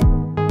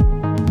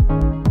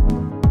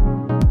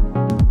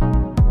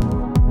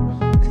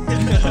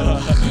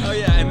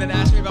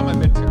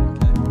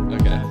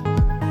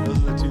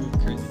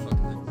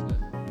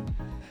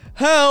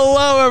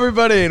Hello,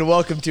 everybody, and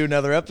welcome to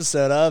another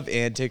episode of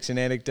Antics and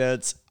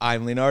Anecdotes.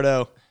 I'm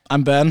Leonardo.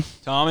 I'm Ben.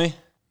 Tommy.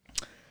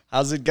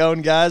 How's it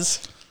going,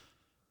 guys?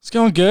 It's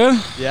going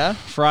good. Yeah?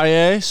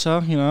 Friday,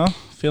 so,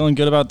 feeling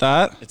good about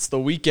that. It's the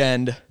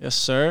weekend. Yes,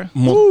 sir.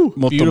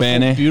 Molto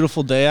Beautiful,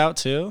 beautiful day out,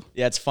 too.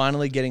 Yeah, it's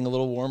finally getting a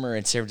little warmer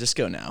in San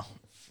Francisco now.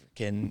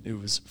 It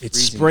was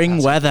It's freezing spring the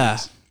past weather. couple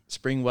days.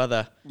 Spring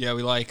weather. Yeah,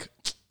 we like.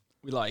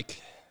 Yeah,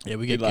 we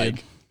We get like.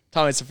 good.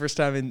 Tommy, it's the first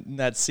time in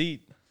that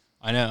seat.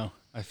 I know.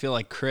 I feel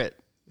like Crit.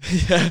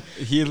 Yeah.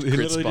 He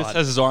literally spot. just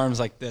has his arms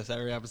like this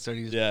every episode.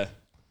 Yeah.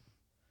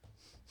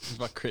 This is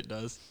what Crit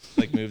does.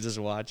 Like moves his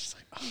watch. It's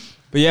like, oh.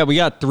 But yeah, we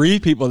got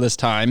 3 people this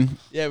time.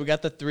 Yeah, we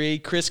got the 3.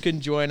 Chris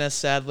couldn't join us,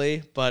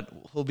 sadly, but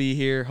he'll be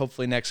here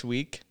hopefully next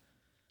week.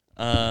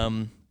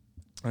 And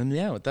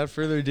yeah, without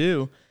further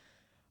ado,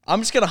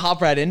 I'm just going to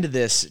hop right into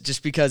this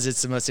just because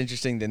it's the most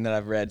interesting thing that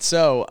I've read.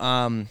 So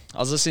I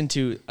was listening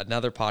to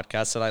another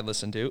podcast that I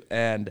listened to,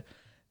 and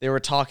they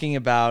were talking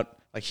about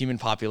like human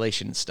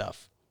population and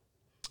stuff.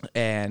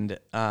 And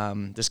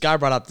this guy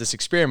brought up this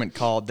experiment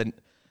called the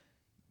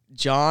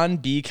John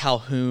B.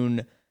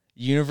 Calhoun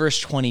Universe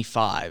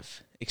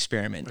 25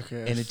 experiment,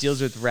 Okay. and it deals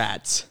with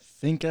rats.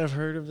 Think I've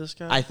heard of this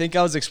guy? I think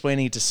I was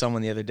explaining it to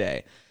someone the other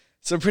day.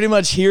 So pretty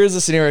much here's the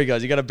scenario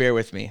goes. You got to bear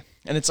with me.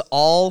 And it's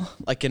all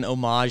like an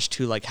homage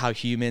to like how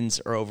humans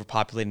are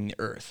overpopulating the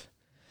earth.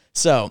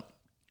 So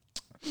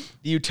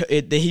he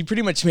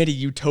pretty much made a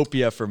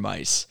utopia for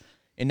mice.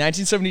 In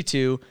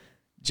 1972,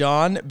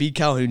 John B.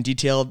 Calhoun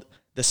detailed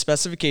the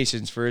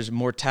specifications for his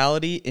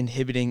mortality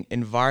inhibiting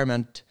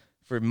environment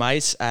for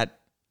mice at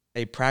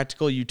a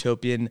practical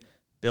utopian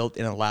built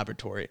in a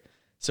laboratory.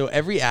 So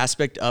every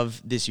aspect of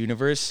this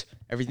universe,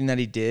 everything that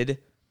he did,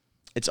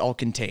 it's all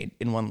contained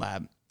in one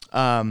lab.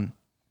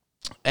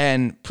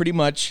 And pretty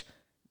much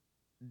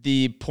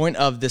the point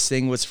of this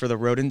thing was for the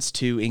rodents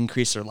to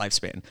increase their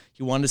lifespan.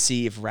 He wanted to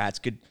see if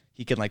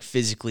he could like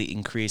physically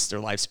increase their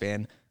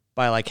lifespan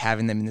by like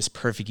having them in this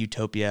perfect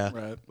utopia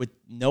Right. with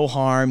no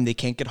harm. They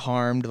can't get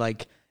harmed,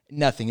 like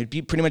nothing. It'd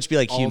be pretty much be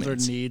like All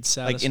humans. their needs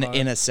Like satisfied.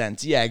 in a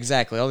sense. Yeah,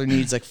 exactly. All their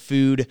needs, like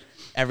food,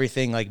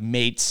 everything, like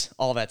mates,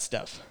 all that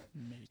stuff.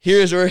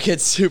 Here's where it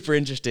gets super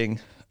interesting.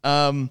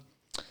 I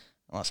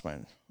lost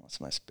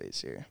my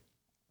space here.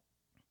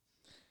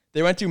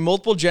 They went through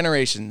multiple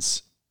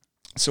generations.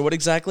 So what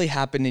exactly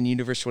happened in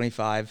Universe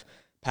 25,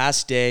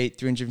 past day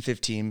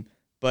 315,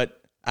 but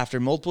after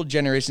multiple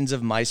generations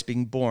of mice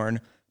being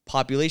born,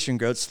 population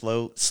growth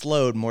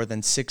slowed more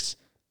than 600%.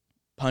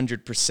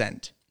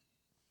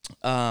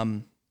 I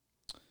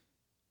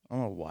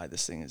don't know why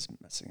this thing is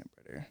messing up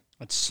right here.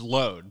 It's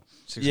slowed.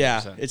 60%.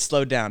 Yeah, it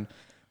slowed down.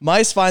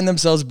 Mice find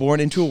themselves born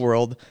into a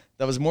world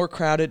that was more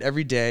crowded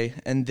every day,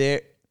 and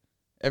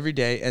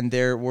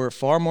there were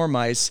far more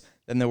mice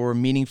than there were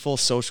meaningful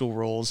social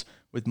roles,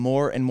 with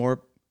more and more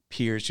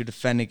peers to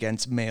defend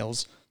against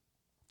males.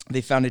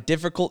 They found it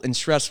difficult and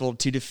stressful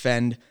to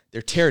defend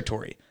their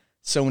territory.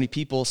 So many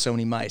people, so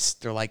many mice.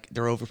 They're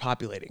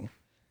overpopulating.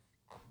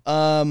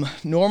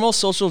 Normal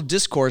social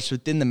discourse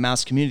within the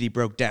mouse community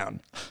broke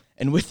down,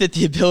 and with it,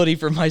 the ability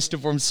for mice to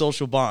form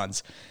social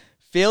bonds.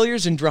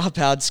 Failures and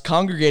dropouts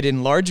congregated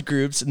in large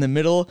groups in the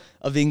middle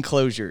of the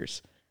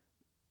enclosures.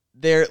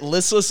 Their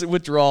listless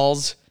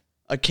withdrawals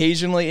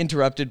occasionally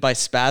interrupted by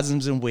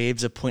spasms and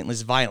waves of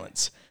pointless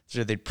violence.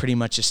 So they'd pretty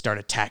much just start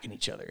attacking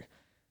each other.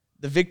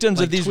 The victims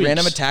Like of these tweaks.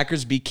 random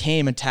attackers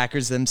became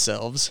attackers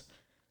themselves.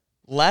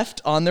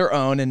 Left on their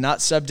own and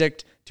not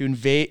subject to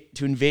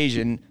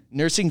invasion,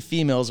 nursing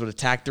females would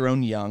attack their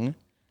own young.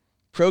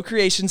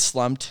 Procreation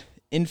slumped.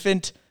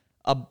 Infant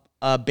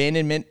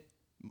abandonment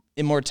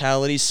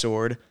immortality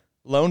soared.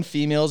 Lone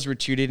females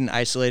retreated and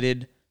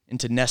isolated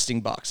into nesting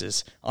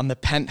boxes on the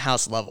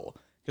penthouse level.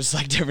 There's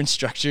like different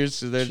structures,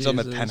 so they're just on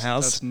the Jesus,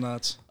 penthouse. That's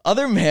nuts.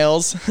 Other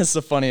males, that's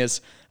the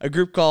funniest, a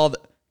group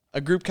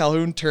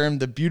Calhoun termed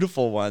the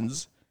beautiful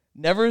ones,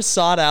 never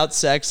sought out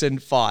sex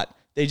and fought.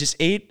 They just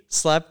ate,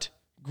 slept,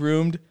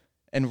 groomed,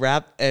 and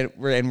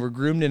were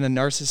groomed in a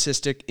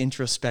narcissistic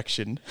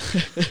introspection.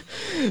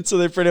 So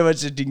they pretty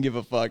much just didn't give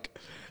a fuck.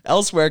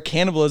 Elsewhere,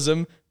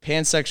 cannibalism,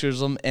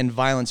 pansexualism, and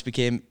violence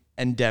became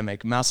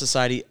endemic. Mouse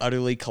society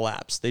utterly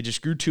collapsed. They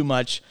just grew too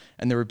much,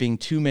 and there's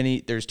too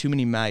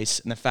many mice,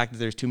 and the fact that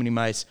there's too many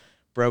mice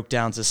broke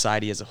down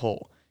society as a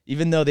whole.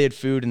 Even though they had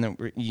food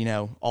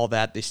and all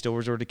that, they still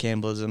resorted to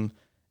cannibalism,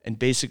 and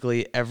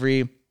basically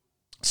every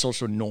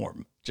social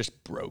norm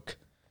just broke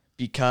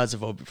because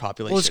of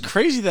overpopulation. Well, it's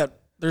crazy that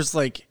there's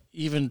like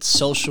even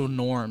social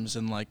norms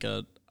in like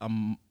a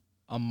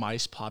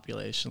mice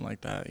population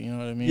like that. You know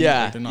what I mean?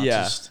 Yeah, Like they're not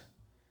yeah. just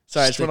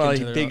Sorry, I just went on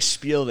sticking a to big their-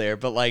 spiel there,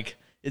 but like,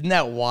 isn't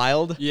that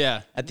wild?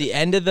 Yeah. At the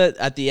end of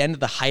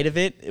the height of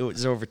it, it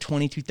was over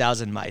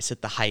 22,000 mice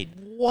at the height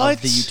What?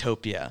 of the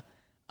utopia.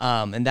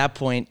 And that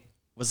point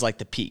was like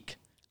the peak.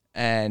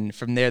 And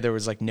from there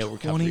was like no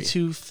recovery.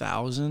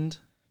 22,000.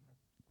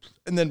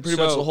 And then pretty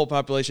much So- the whole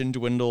population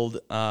dwindled.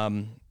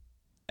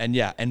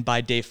 And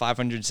by day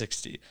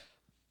 560,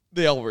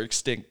 they all were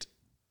extinct.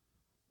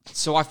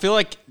 So I feel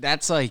like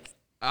that's like,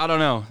 I don't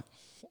know.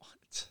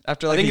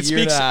 After I like think a it year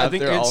and speaks. a half, I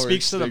think they're it all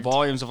speaks to the extinct.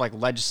 volumes of like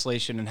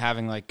legislation and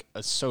having like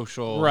a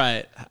social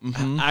Right.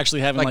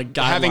 Actually having like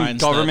guidelines. having that-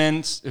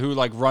 governments who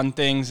like run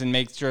things and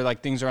make sure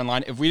like things are in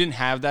line. If we didn't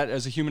have that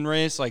as a human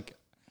race, like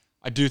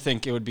I do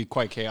think it would be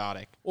quite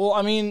chaotic, well,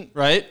 I mean,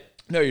 right?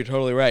 No, you're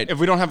totally right. If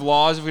we don't have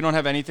laws, if we don't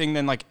have anything,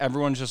 then like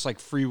everyone's just like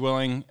free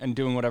willing and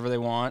doing whatever they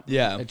want.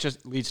 Yeah. It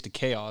just leads to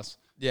chaos.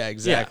 Yeah,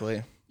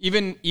 exactly.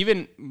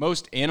 Even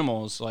most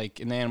animals like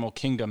in the animal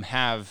kingdom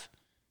have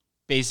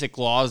basic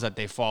laws that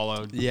they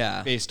followed.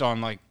 Yeah. Based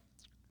on like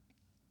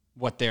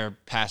what their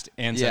past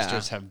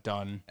ancestors have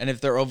done. And if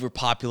they're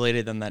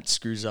overpopulated, then that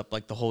screws up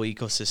like the whole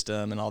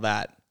ecosystem and all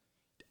that.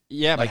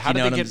 Yeah, but Like, how you did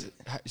know they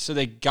what get? So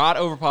they got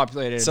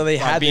overpopulated. So they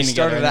by had- being they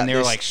together, started and then out they were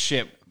this- like,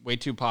 shit, way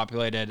too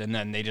populated, and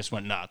then they just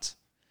went nuts.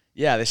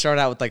 Yeah, they started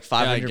out with like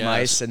 500 guess.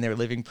 mice, and they were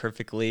living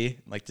perfectly,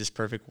 like this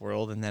perfect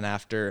world. And then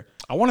after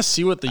I want to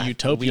see what the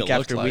utopia week looked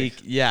after like. week,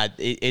 yeah,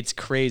 it's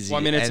crazy. Well,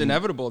 I mean, it's And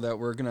inevitable that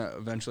we're gonna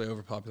eventually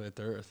overpopulate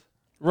the Earth.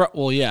 Right,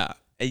 well, yeah.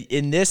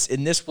 in this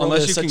world.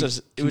 Unless It you was,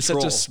 can it was such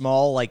control. a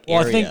small like Well,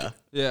 I area think-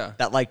 Yeah,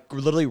 that like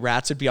literally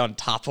rats would be on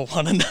top of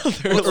one another.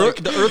 well, Like,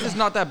 the Earth is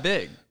not that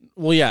big.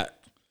 Well, yeah.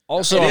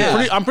 Also,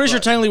 It is, I'm pretty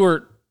sure technically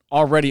we're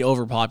already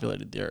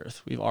overpopulated the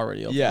Earth. We've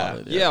already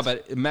overpopulated the Yeah, Earth.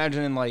 but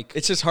imagine in like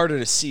it's just harder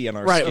to see on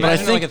our Right, scale. but I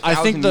Imagine think like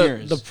I think 1,000 the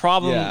years. the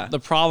problem Yeah, the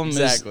problem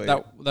exactly. is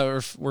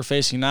that we're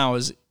facing now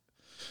is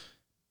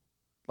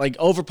like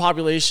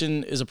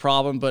overpopulation is a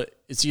problem, but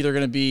it's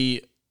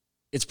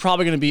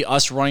probably going to be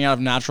us running out of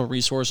natural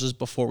resources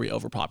before we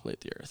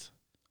overpopulate the Earth.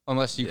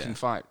 unless you can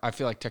find. I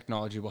feel like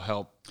technology will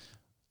help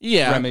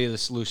Yeah, remedy the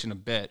solution a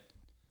bit.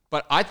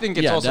 But I think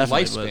it's Yeah, also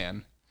definitely,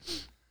 lifespan.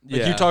 Like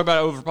Yeah. you talk about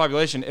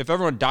overpopulation. If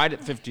everyone died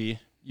at 50,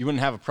 you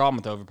wouldn't have a problem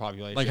with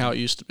overpopulation. like how it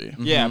used to be.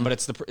 Yeah, but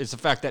it's the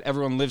fact that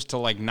everyone lives to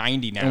like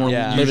 90 now. And we're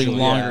Yeah. living usually.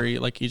 longer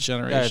like each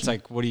generation. Yeah, it's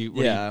like what do you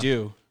Yeah.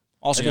 do?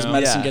 also because you know?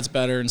 medicine Yeah. gets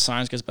better and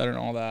science gets better and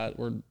all that.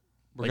 We're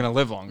gonna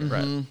live longer,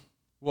 right?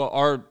 Well,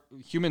 our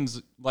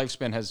humans'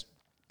 lifespan has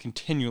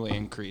continually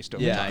increased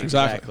over Yeah, time.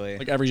 exactly.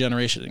 Like every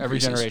generation. Every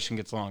increases. generation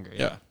gets longer.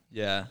 Yeah.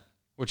 Yeah.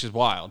 Which is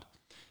wild.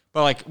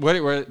 But like,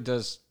 where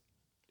does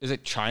is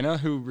it China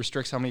who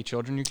restricts how many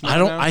children you can? I have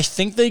don't. now? I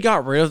think they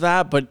got rid of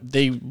that, but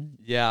they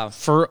Yeah.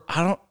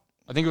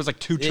 I think it was like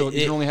two children.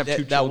 You can only have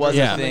two that children. was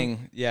Yeah. a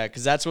thing. Yeah,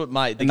 because that's what the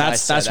And guy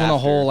that's said when the after.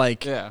 whole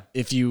like Yeah.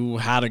 if you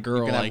had a girl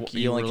You can like have,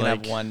 you only were can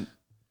like have one.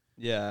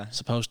 Yeah.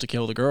 supposed to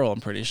kill the girl.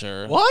 I'm pretty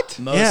sure. What?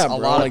 Most, Yeah, a bro.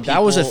 lot of Like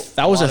that was people-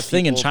 that was lot a of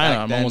thing in people China. back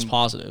I'm then almost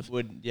positive.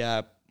 Would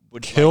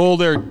would Kill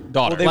their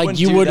daughter. They Like, wouldn't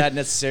you do would- that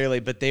necessarily,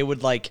 but they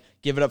would like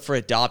give it up for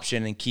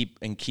adoption and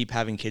keep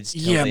having kids.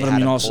 Till Yeah, they but I had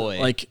mean a also boy.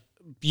 like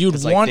you'd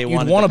 'Cause, like, want they you'd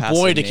wanted want to a pass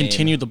boy the to name.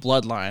 continue the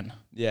bloodline.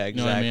 yeah,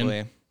 know what I exactly.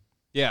 mean?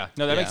 Yeah.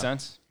 No, that makes Yeah.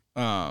 sense.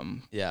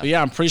 Yeah. But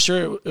yeah, I'm pretty sure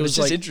it It was was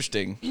just like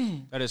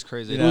interesting. That is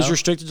crazy. it was know?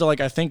 restricted to like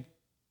I think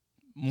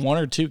 1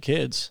 or 2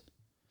 kids.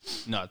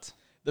 Nuts.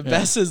 The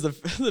best is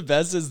the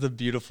best is the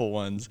beautiful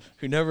ones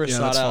who never Yeah,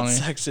 sought that's out funny.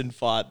 sex and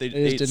fought. They just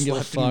ate, didn't give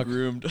a slept, and fuck.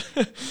 groomed.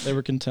 They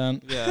were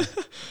content. Yeah.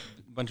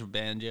 Bunch of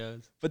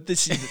banjos. But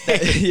this,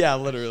 yeah,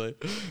 literally.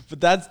 But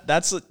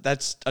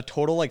that's a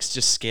total like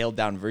just scaled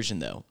down version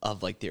though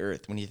of like the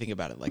Earth when you think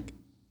about it.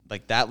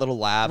 Like that little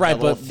lab, Right,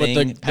 that little but thing,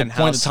 the point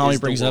penthouse that Tommy is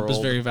the brings up is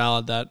world. very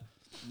valid that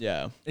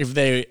yeah. if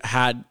they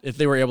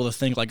were able to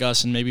think like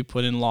us and maybe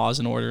put in laws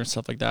and order and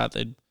stuff like that,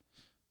 they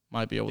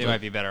might be able They to.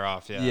 might be better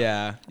off. Yeah.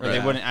 Yeah, Or they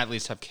yeah. wouldn't at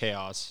least have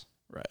chaos.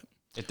 Right.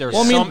 If there's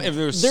Well, I mean, if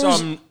there's there's-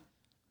 some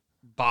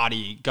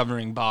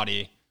governing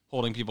body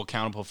holding people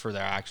accountable for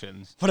their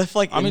actions. What if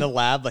like in mean- the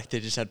lab like they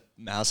just had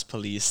mouse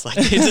police like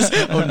they just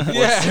enforced their own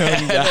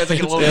It's like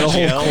a little They had a whole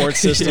jail. court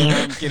system.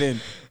 Get in.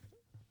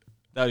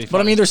 That'd be But I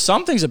fun. mean, there's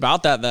some things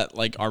about that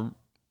like are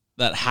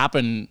that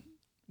happen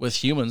with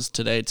humans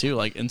today too,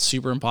 like in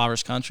super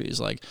impoverished countries.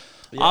 Like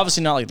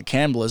obviously not like the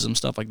cannibalism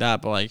stuff like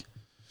that, but like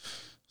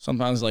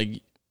sometimes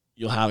like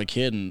you'll have a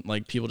kid and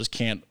like people just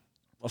can't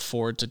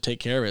afford to take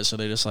care of it, so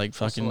they just like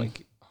fucking Also,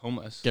 like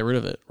homeless. get rid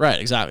of it. Right,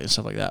 exactly, and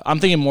stuff like that. I'm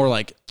thinking more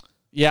like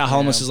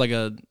homeless is like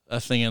a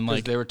thing in 'Cause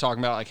like they were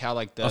talking about like how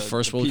like the a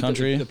first the world people,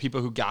 country? the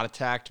people who got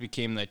attacked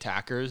became the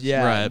attackers.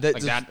 Yeah, Right. that-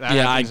 Like that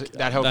Yeah, happens,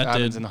 that happens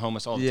did. in the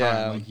homeless all the Yeah.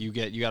 time. Like you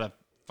gotta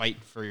fight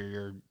for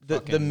your the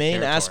fucking main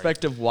territory.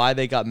 aspect of why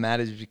they got mad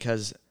is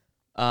because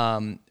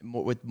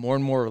with more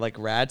and more like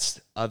rats,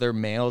 other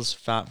males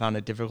found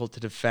it difficult to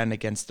defend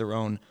against their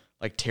own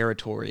like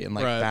territory and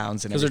like Right.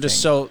 bounds and 'Cause everything. they're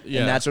just so-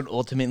 yeah. And that's what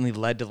ultimately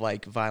led to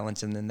like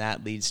violence, and then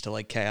that leads to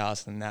like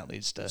chaos, and that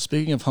leads to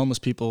Speaking of homeless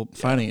people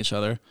fighting each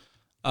other,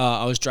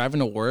 I was driving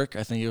to work.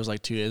 I think it was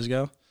like 2 days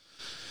ago,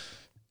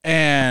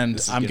 and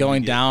I'm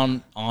going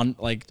down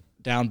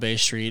down Bay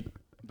Street,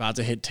 about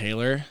to hit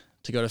Taylor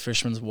to go to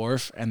Fisherman's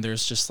Wharf, and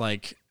there's just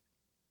like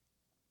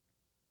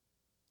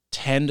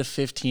 10 to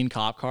 15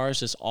 cop cars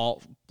just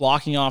all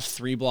blocking off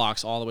 3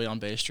 blocks all the way on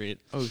Bay Street,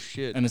 oh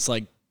shit. and it's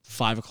like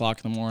 5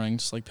 o'clock in the morning,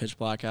 just like pitch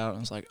black out,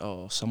 and it's like,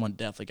 oh, someone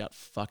definitely got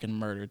fucking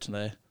murdered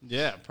today.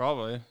 Yeah,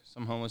 probably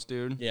some homeless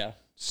dude Yeah,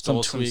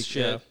 stole some some tweak,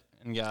 shit yeah.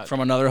 and got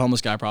from another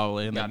homeless guy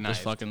probably, and Got then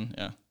just knifed. fucking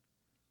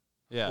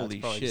yeah. Holy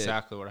That's probably shit.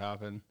 exactly what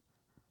happened.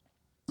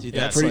 Dude,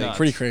 Yeah, that's pretty like,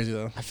 pretty crazy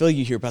though. I feel like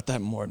you hear about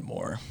that more and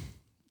more.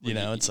 You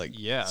know, it's like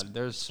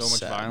there's so much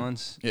sad.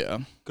 violence. Yeah.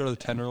 Go to the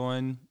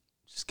Tenderloin,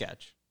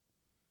 sketch.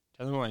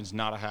 Tenderloin's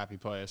not a happy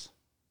place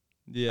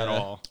yeah. at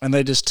all. And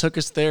they just took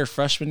us there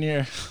freshman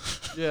year.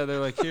 Yeah, they're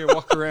like, here,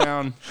 walk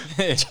around.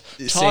 Toss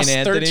St.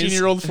 Anthony's.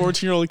 13-year-old,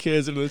 14-year-old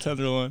kids into the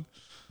Tenderloin.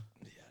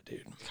 Yeah,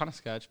 dude. Kind of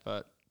sketch,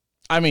 but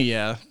I mean,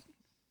 yeah.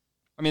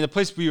 I mean, the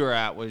place we were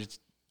at was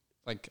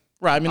like,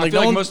 Right. I mean, I like, feel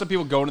no, like one, most of the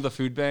people going to the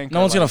food bank. no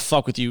are one's like, going to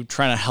fuck with you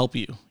trying to help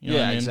you. You know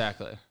what Yeah, I mean?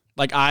 exactly.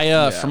 Like,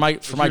 for my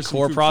Here's some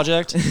core food.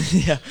 project,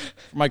 Yeah.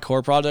 for my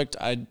core project,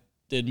 I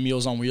did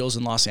Meals on Wheels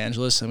in Los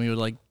Angeles, and we would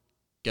like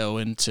go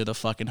into the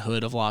fucking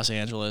hood of Los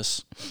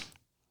Angeles,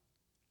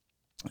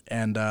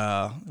 and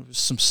it was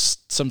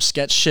some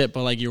sketch shit.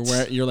 But like you're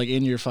like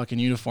in your fucking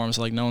uniform,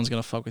 so like no one's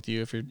gonna fuck with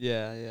you if you're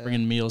Yeah.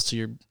 bringing meals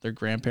to their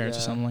grandparents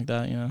or Yeah. something like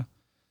that. You know.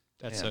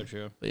 That's Yeah. so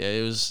true. But yeah,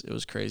 it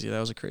was crazy. That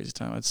was a crazy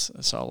time. I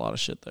saw a lot of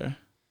shit there.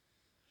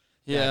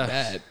 Yeah. I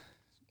bet.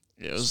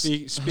 It was.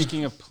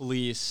 Speaking of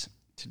police,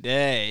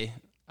 today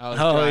I was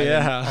Oh, driving,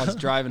 yeah. I was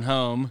driving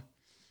home.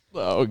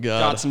 Oh Got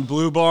god. some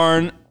Blue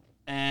Barn,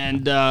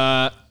 and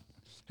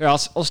here I'll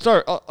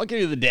start. I'll give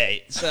you the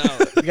date. So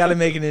You got to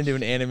make it into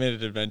an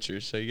animated adventure,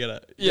 so you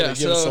gotta give us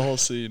so- the whole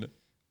scene.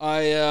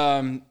 I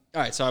all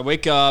right. So I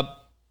wake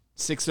up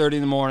 6:30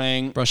 in the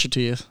morning, Brush your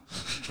teeth.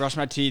 brush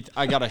my teeth.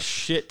 I got a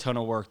shit ton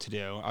of work to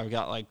do. I've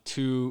got like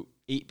 2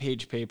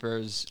 8-page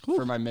papers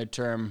for my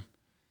midterm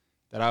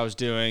that I was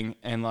doing,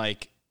 and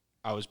like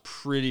I was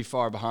pretty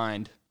far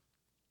behind,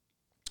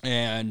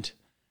 and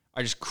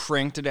I just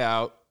cranked it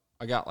out.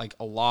 I got like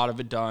a lot of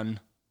it done,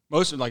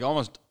 most of like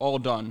almost all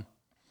done,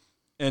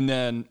 and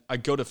then I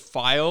go to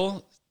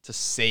file to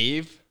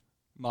save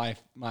my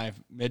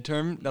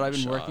midterm that I've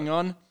been working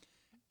on,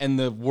 and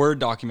the Word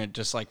document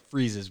just like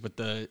freezes with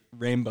the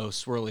rainbow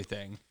swirly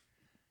thing.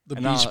 The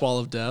And beach I'll- ball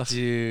of death.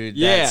 Dude,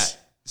 Yeah. that's-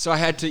 So I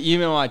had to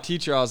email my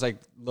teacher. I was like,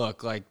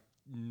 look, like,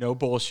 no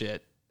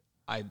bullshit.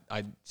 I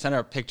sent her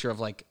a picture of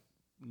like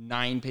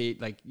 9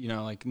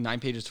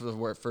 pages for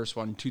the first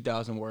one,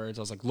 2,000 words.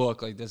 I was like,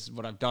 look, like, this is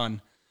what I've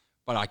done,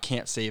 but I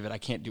can't save it. I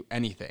can't do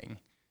anything.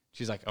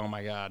 She's like, oh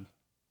my God,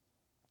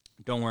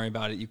 don't worry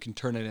about it. You can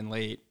turn it in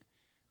late.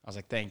 I was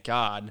like, thank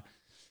God.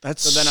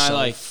 That's So then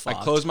I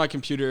fucked. closed my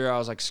computer. I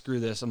was like, screw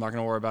this. I'm not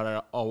going to worry about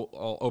it.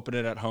 I'll open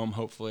it at home.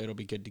 Hopefully it'll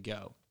be good to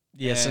go.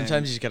 Yeah, And-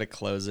 sometimes you just gotta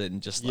close it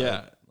and just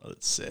Yeah. let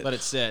it sit. Let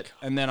it sit.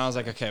 And then I was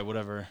like, okay,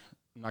 whatever.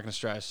 I'm not going to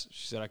stress.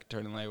 She said I could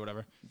turn in late,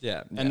 whatever.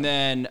 yeah. And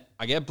then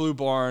I get Blue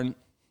Barn,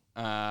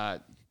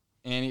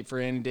 Annie,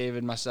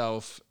 David,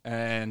 myself,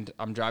 and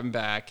I'm driving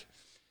back.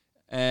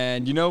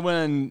 And you know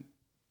when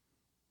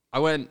I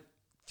went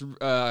through,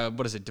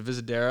 what is it,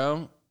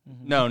 Divisadero?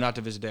 No, not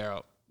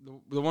Divisadero.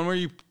 The one where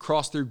you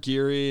cross through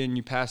Geary and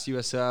you pass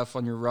USF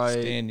on your right.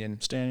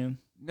 Stanion.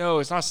 No,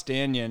 it's not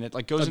Stanion. It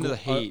like goes into the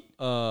hate.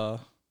 I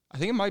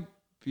think it might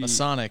be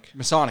Masonic.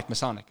 Masonic.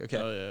 Okay.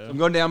 Oh, yeah. So I'm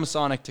going down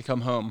Masonic to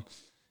come home.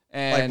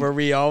 And Like where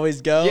we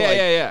always go. yeah, like,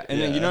 yeah. And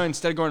then, yeah.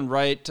 instead of going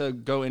right to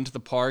go into the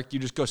park, you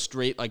just go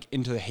straight like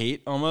into the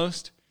hate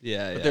almost.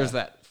 Yeah, But there's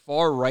that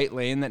far right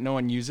lane that no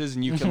one uses,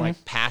 and you can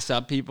like pass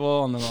up people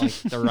on the like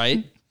the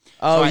right.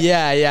 Oh So I-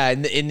 yeah.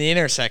 In the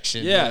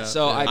intersection. Yeah,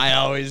 so I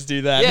always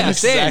do that. Yeah, That's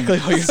same. exactly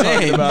what you're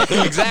talking about.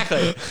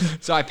 Exactly.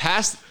 So I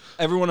passed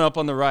everyone up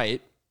on the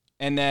right,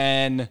 and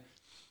then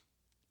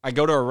I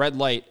go to a red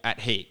light at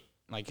Haight.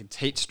 Like it's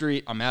Haight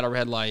Street. I'm at a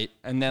red light,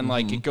 and then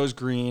like it goes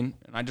green,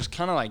 and I just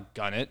kind of like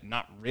gun it.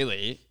 Not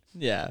really.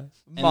 Yeah,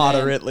 then-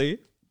 moderately.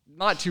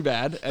 Not too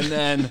bad. And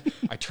then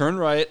I turn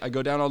right. I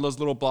go down all those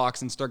little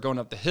blocks and start going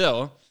up the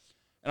hill.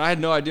 And I had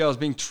no idea I was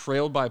being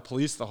trailed by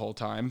police the whole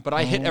time. But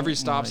I hit every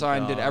stop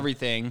sign, did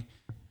everything.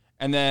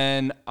 And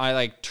then I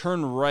like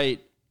turn right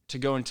to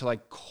go into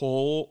like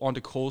onto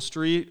Cole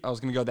Street. I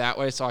was going to go that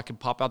way so I could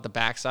pop out the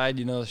backside.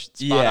 You know, the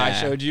spot I Yeah.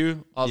 showed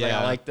you. I was like, I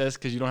Yeah. like this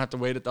because you don't have to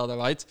wait at the other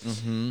lights.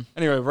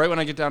 Anyway, right when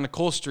I get down to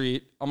Cole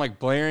Street, I'm like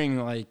blaring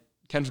like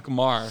Kendrick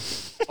Lamar,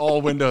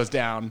 all windows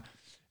down.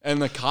 And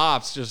the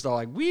cops just are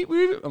like, wee.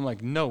 I'm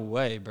like, no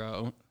way,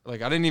 bro.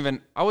 Like, I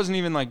wasn't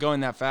even like going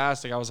that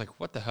fast. Like, I was like,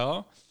 what the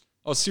hell?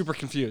 I was super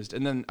confused.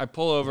 And then I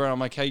pull over and I'm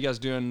like, how you guys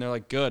doing? And they're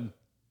like, good.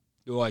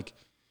 They're like,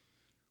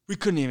 we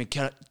couldn't even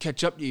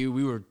catch up to you.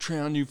 We were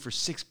trailing you for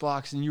 6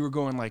 blocks and you were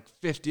going like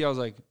 50. I was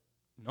like,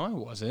 no, I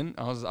wasn't.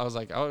 I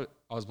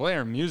was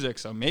blaring music.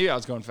 So maybe I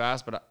was going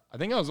fast, but I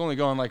think I was only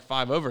going like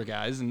 5 over,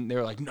 guys. And they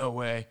were like, no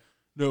way.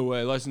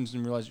 License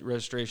and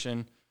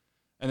registration.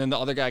 And then the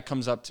other guy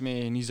comes up to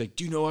me and he's like,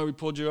 do you know why we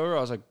pulled you over?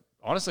 I was like,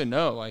 honestly,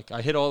 no. Like,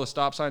 I hit all the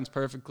stop signs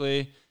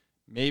perfectly.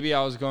 Maybe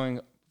I was going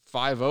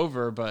 5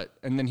 over,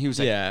 and then he was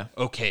like, Yeah.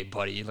 okay,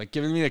 buddy. Like,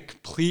 giving me a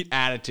complete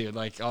attitude.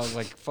 Like, I was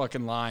like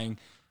fucking lying.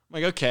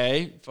 I'm like,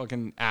 okay,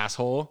 fucking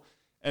asshole.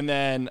 And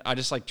then I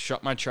just like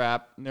shut my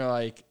trap. And they're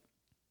like,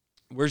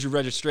 where's your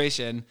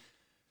registration?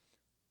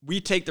 We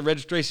take the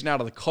registration out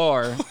of the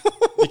car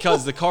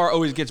because the car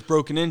always gets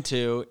broken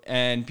into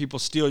and people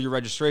steal your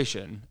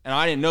registration. And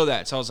I didn't know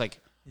that. So I was like,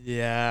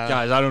 Yeah.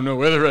 Guys, I don't know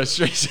where the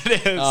registration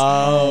is.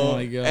 Oh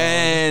my god.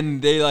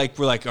 And they like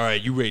were like, all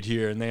right, you wait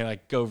here, and they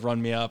like go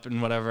run me up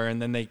and whatever,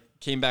 and then they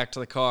came back to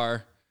the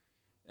car,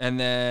 and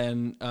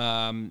then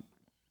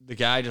the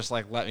guy just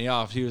like let me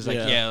off. He was like,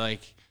 yeah,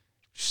 like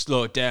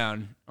slow it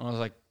down. I was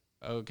like,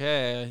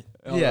 okay,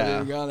 Yeah.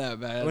 didn't go that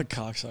bad. What a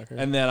cocksucker.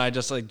 And then I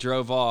just like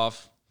drove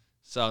off.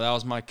 So that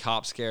was my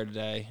cop scare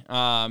today.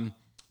 And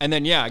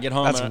then I get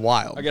home. That's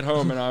wild. I get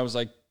home and I was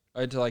like,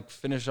 I had to like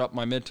finish up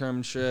my midterm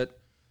and shit.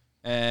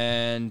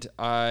 And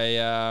I,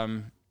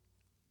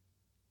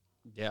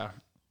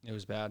 it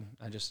was bad.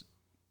 I just.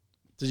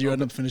 Did you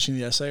end up finishing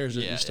the essay, or is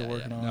it you still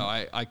working on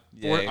it?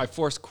 No, I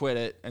force quit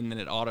it, and then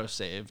it auto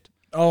saved.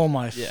 Oh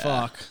my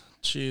fuck.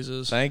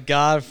 Jesus. Thank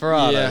God for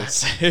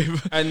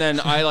autosave. And then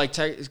I like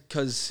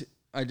because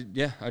I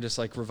just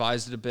like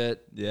revised it a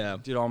bit. Yeah.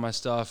 Did all my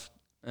stuff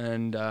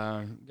and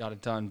got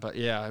it done. But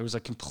yeah, it was a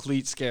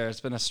complete scare.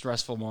 It's been a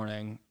stressful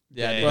morning.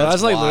 Yeah, day. Bro,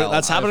 that's like wild.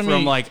 that's happened to me.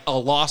 From like a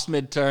lost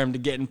midterm to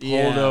getting pulled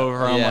Yeah.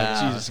 over. I'm Yeah.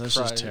 like, Jesus That's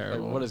Christ. just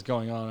terrible. Like, what is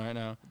going on right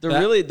now?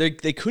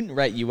 They couldn't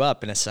write you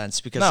up in a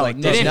sense because No, like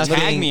they They there's didn't nothing,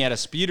 tag me at a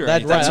speed or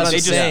That- anything. that's what they I'm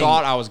just saying.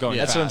 thought I was going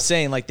That's what I'm fast.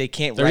 saying. Like they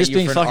can't They're write just you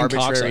being for an fucking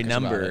arbitrary cocksuckers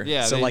number. about it.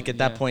 Yeah, So they- like at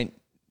that yeah. point,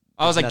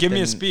 I was like, give me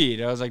a nothing-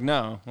 speed. I was like,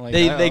 no. Like,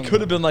 they I they don't could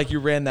have know. been like you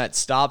ran that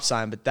stop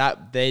sign, but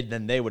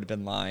then they would have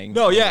been lying.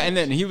 No, yeah, and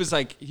then I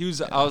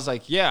was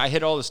like, yeah, I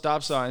hit all the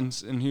stop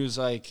signs, and he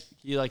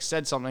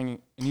said something,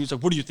 and he was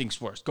like, what do you think's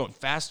worse, going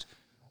fast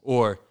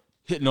or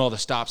hitting all the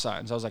stop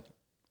signs? I was like,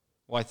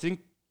 well, I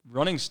think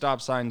running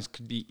stop signs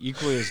could be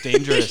equally as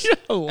dangerous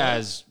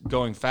as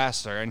going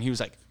faster, and he was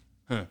like,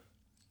 huh.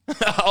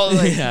 I was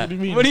like,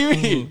 Yeah. what do you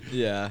mean?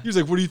 Yeah. He was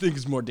like, what do you think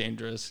is more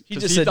dangerous? He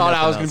 'Cause just he said thought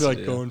I was nothing going to be else like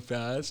to do. going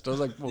fast. I was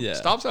like, well, Yeah.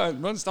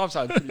 running stop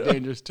signs pretty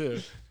dangerous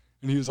too.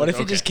 And he was What like, if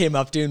he just came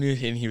up to him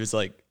and he was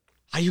like,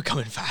 "How you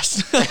coming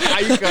fast?" how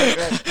you coming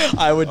fast?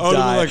 I would I would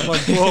die. have been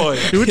like, my boy,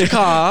 with the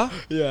car.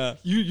 yeah.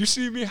 you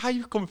see me? How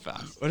you coming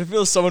fast? What if it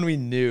was someone we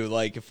knew?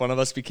 Like if one of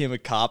us became a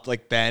cop,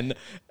 like Ben,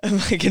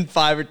 like in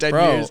 5 or 10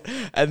 Bro. years,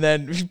 and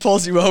then he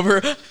pulls you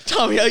over.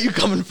 Tommy, how you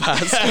coming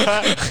fast?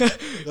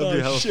 That'd be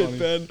hella shit, funny.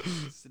 Ben.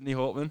 Sidney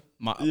Holtman.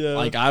 Yeah.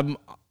 Like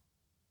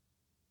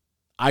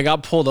I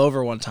got pulled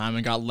over one time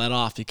and got let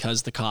off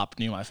because the cop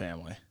knew my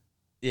family.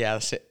 Yeah,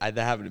 that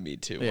happened to me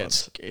too. Yeah,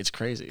 once. it's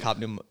crazy. Cop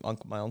knew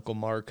my uncle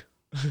Mark.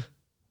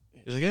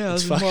 He's like, yeah,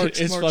 It's this is fucking, Mark's-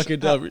 it's Mark's- fucking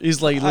dumb.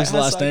 He's like, his I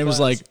last had name was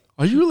sunglasses. like,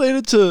 are you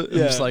related to? I'm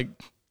Yeah. just like,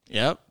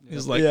 yep.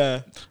 He's like,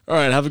 yeah, all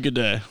right, have a good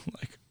day.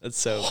 Like, that's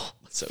so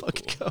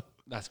fucking cool. go.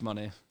 That's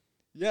money.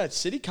 Yeah,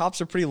 city cops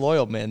are pretty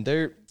loyal, man.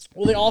 They're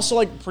Well, they also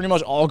like pretty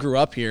much all grew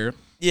up here,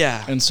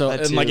 yeah, and so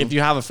that and like too. if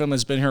you have a family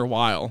that's been here a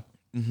while,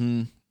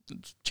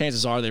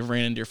 chances are they've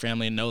ran into your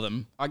family and know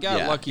them. I got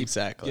Yeah, lucky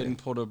exactly. getting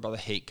pulled over by the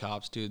hate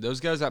cops, dude. Those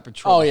guys that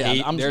patrol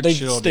hate, they're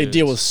chill they dudes.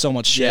 deal with so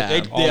much shit.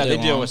 Yeah. all day they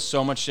deal long. with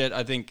so much shit.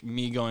 I think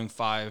me going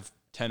 5-10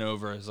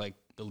 over is like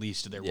the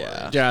least of their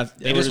Yeah. worries. Yeah,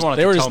 They just wanted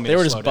they to were tell just me they to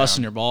were just slow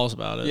busting down. your balls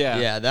about it. Yeah.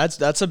 yeah,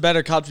 that's a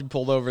better cop to be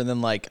pulled over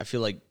than like I feel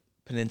like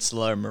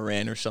Peninsula or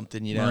Marin or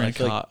something. You know, Marin I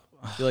feel cop.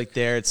 like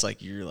there it's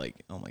like you're like,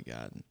 oh my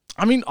god.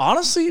 I mean,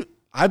 honestly,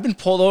 I've been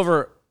pulled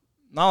over,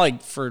 not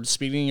like for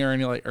speeding or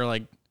any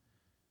like,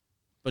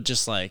 but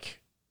just like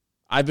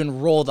I've been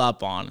rolled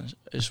up on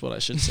is what I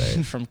should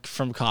say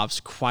from cops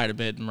quite a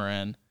bit in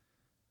Marin,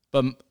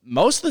 but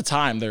most of the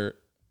time they're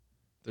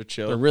They're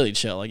they're really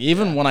chill. Like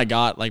even when I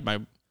got like my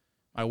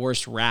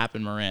worst rap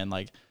in Marin,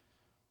 like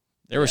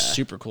they were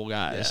super cool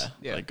guys.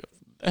 Yeah. Like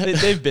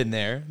They've been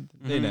there.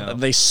 They know.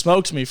 they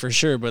smoked me for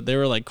sure, but they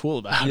were like cool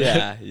about it.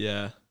 Yeah,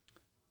 yeah.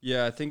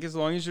 Yeah, I think as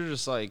long as you're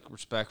just like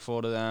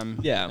respectful to them,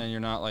 Yeah. and you're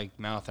not like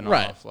mouthing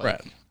Right, off, like,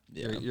 right.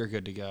 you're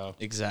good to go.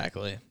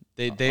 Exactly.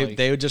 like-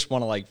 They would just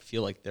want to like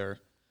feel like they're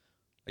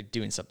like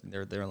doing something.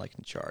 They're like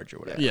in charge or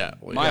whatever. Yeah.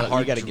 Well, My yeah.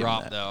 heart gotta give them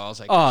dropped that. though. I was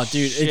like, Oh,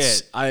 dude, shit.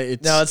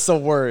 it's No, it's the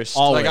worst.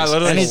 always. Like I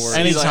literally,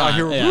 Any- he's like, I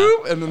hear anytime, yeah.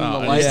 whoop, and then the Oh,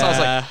 lights. I was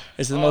like, yeah.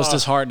 It's the most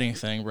disheartening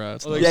thing, bro.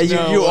 It's Like, Yeah,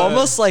 no you way.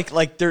 almost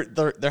like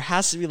there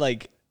has to be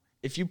like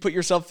if you put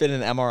yourself in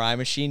an MRI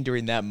machine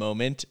during that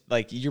moment,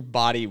 like your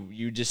body,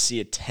 you just see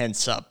it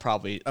tense up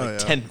probably like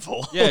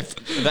tenfold. yeah, if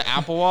the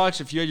Apple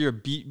Watch, if you had your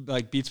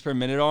beats per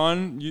minute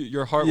on,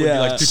 your heart would be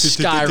Yeah. like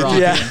skyrocketing.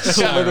 Yeah,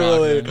 skyrocketing.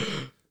 literally.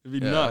 It'd be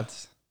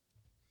nuts.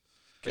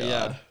 But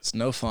yeah, It's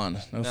no fun.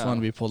 No fun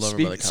to be pulled over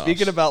by the cops.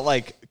 Speaking about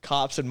like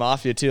cops and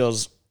mafia too, I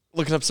was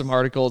looking up some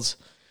articles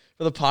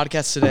for the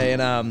podcast today,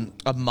 and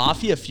a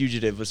mafia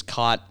fugitive was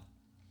caught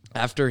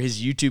after his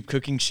YouTube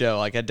cooking show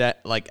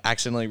like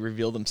accidentally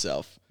revealed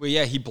himself. well,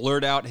 yeah, he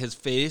blurred out his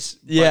face.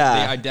 But Yeah.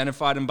 they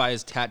identified him by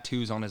his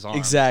tattoos on his arm.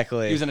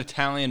 Exactly. He was an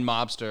Italian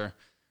mobster,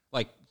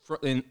 like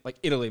in like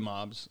Italy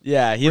mobs.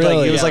 Yeah, he Really?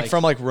 was Yeah, like like,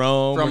 from like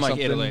Rome from, or like,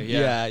 something. Italy,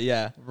 yeah.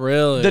 yeah.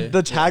 Really?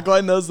 The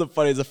tagline though is the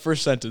funny. Is the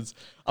first sentence: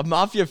 a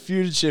mafia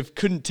fugitive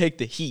couldn't take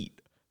the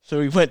heat,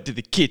 so he went to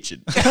the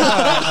kitchen. Wait,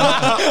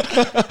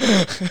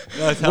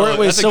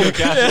 so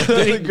That's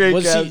a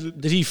great caption.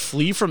 did he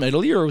flee from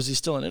Italy or was he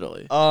still in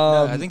Italy?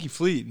 I think he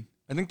fled.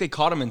 I think they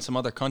caught him in some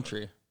other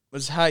country.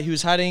 he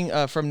was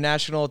hiding from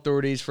national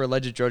authorities for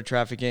alleged drug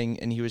trafficking,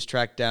 and he was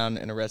tracked down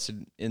and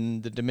arrested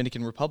in the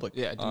Dominican Republic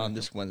on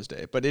this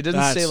Wednesday. But it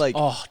doesn't say like.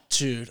 Oh,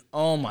 dude.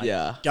 Oh my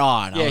Yeah.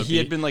 god. Yeah, he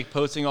had been like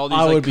posting all these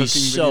I like would cooking be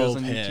so videos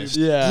on pissed.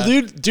 YouTube.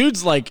 Yeah.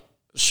 Dude's like,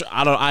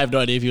 I have no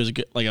idea if he was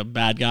a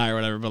bad guy or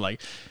whatever, but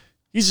like,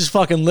 he's just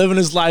fucking living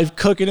his life,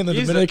 cooking in the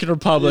Dominican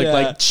Republic, Yeah.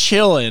 like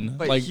chilling.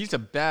 But Like, he's a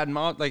bad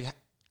mom. Like,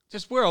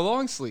 just wear a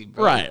long sleeve,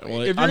 bro. Right, Like,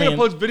 well, if I you're gonna mean-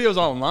 post videos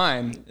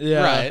online,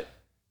 Yeah. right.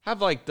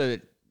 have like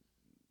the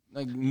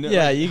like.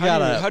 Yeah, you how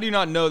gotta- How do you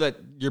not know that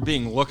you're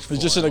being looked for?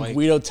 He's just in a like,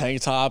 Guido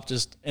tank top,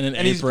 just in an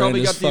and he's apron. probably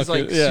got just these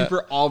fucking- like yeah.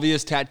 super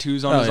obvious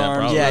tattoos on Oh, his yeah,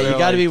 arms. bro. Yeah, where you they're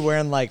got to like- be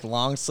wearing like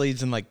long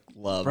sleeves and like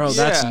gloves. Bro,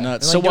 that's Yeah.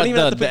 nuts. And, So like, you don't what? even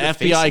have The to put your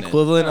face FBI in it.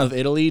 equivalent of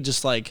Italy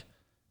just like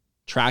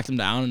tracked him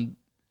down.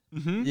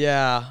 And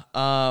Yeah.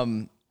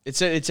 It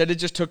said it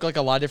just took like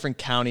a lot of different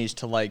counties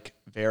to like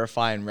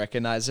verify and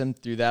recognize him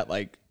through that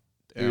like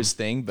through his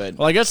thing. But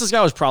well, I guess this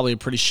guy was probably a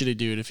pretty shitty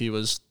dude if he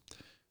was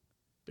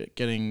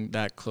getting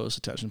that close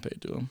attention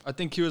paid to him. I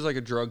think he was like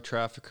a drug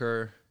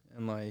trafficker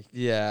and like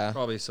yeah,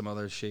 probably some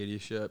other shady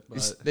shit.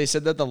 But they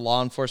said that the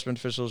law enforcement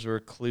officials were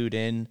clued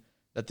in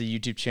that the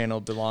YouTube channel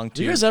belonged to.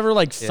 Do you guys ever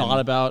like him thought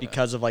about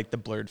because of like the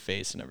blurred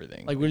face and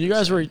everything? like when you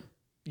guys were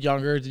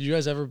younger? Did you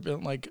guys ever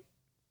been like,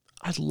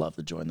 I'd love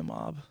to join the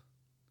mob?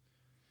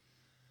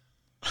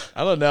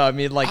 I don't know. I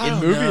mean, like I in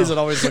don't movies, know. it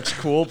always looks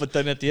cool, but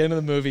then at the end of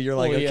the movie, you're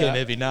like, Well, okay, yeah.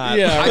 maybe not.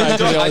 Yeah. I Right,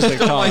 still, because I I was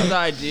still like, like the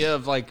idea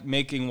of like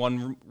making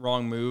one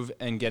wrong move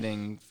and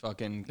getting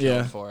fucking killed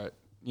Yeah. for it.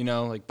 You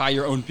know, like by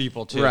your own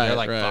people too. Right, They're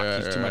like, right, fuck, right,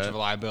 he's too right, much right. of a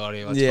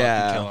liability. Let's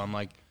Yeah. fucking kill him.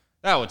 Like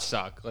that would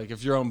suck. Like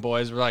if your own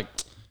boys were like,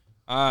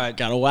 all right,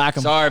 Gotta whack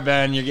him. sorry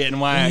Ben, you're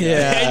getting whacked.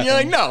 Yeah. And you're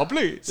like, no,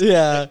 please.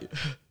 Yeah.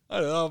 I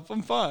don't know,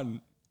 I'm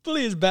fun.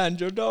 Please,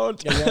 Banjo, don't.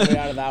 The only way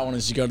out of that one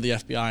is you go to the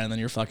FBI and then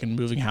you're fucking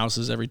moving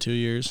houses every 2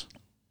 years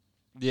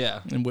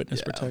Yeah. in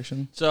witness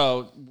protection.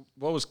 So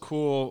what was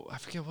cool? I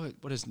forget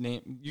what his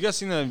name. You guys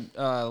seen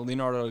the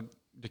Leonardo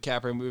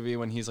DiCaprio movie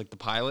when he's like the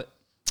pilot?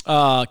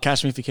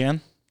 Catch Me If You Can.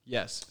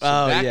 Yes. So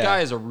Oh, that yeah. guy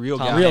is a real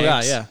guy. Real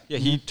guy, yeah. Yeah,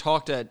 he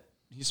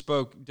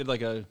did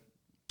like a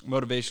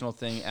motivational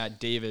thing at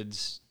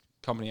David's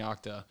company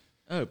Okta.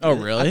 Oh,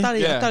 really? I thought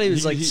he Yeah.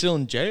 was like He- still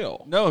in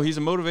jail. No, he's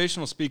a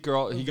motivational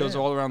speaker. He goes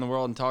all around the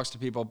world and talks to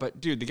people.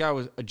 But dude, the guy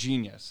was a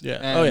genius. Yeah.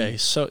 And, Oh yeah.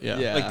 He's so yeah.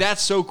 Yeah. like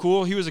that's so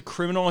cool. He was a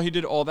criminal. He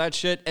did all that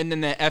shit, and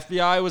then the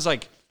FBI was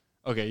like,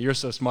 "Okay, you're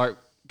so smart.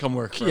 Come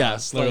work for Yeah.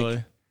 us." Like,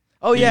 Literally.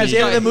 Oh yeah, at the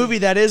end of the got- movie,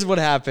 that is what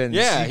happens.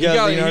 yeah, he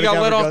Leonardo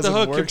got let DiCaprio off goes the and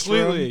hook works for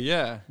him. completely.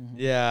 Yeah,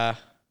 Yeah.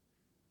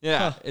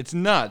 yeah, it's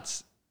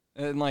nuts,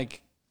 and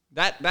like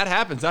that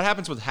happens. That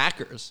happens with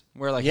hackers,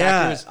 where like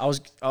Yeah. hackers. I was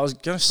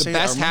gonna The say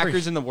best I remember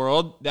hackers in the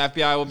world, the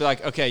FBI will be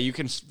like, okay, you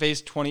can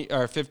face 20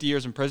 or 50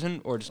 years in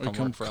prison, or just come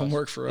work for us.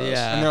 work for us.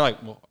 Yeah. And they're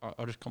like, well,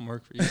 I'll just come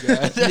work for you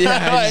guys.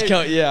 Yeah, just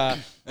go, yeah.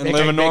 And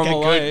live a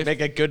normal life.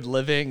 Make a good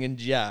living, and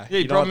yeah. Yeah,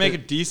 you don't probably have make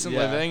a to- decent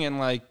yeah. living, and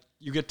like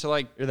you get to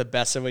like You're the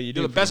best at what you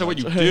do. do the best at what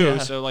you pretty do.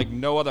 much. So like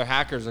no other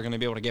hackers are gonna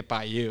be able to get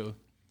by you.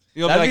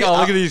 You'll be That'd like, be- oh,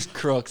 look I- at these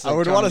crooks. I like,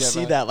 would trying want to get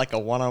see by. that like a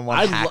one-on-one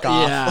I'd hack lo-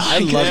 off. yeah, Like,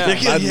 I'd love yeah.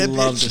 to- I'd Yeah,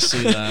 love bitch. to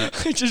see that.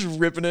 just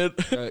ripping it.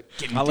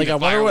 Getting I through the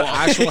wonder what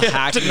firewall. actual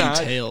hacking Tonight.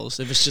 entails.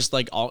 If it's just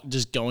like all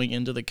just going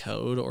into the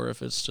code, or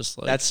if it's just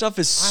like That stuff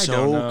is I don't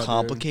so know, dude.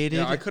 complicated.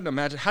 Yeah, I couldn't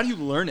imagine. How do you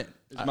learn it?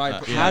 Is my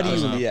How do I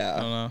you? don't know. Yeah. I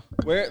don't know.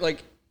 where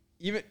like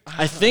even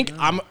I think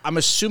I'm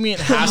assuming it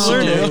has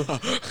to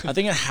do. I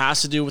think it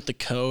has to do with the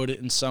code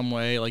in some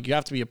way. Like you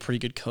have to be a pretty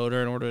good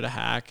coder in order to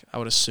hack. I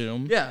would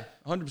assume. yeah,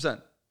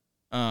 100%.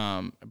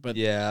 But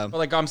Yeah. But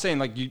like I'm saying,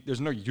 like there's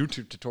no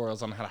YouTube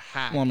tutorials on how to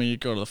hack. well, I mean, you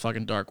go to the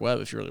fucking dark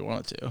web if you really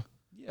wanted to.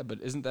 Yeah, but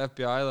isn't the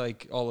FBI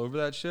like all over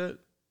that shit?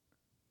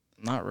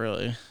 Not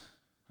really.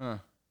 Huh.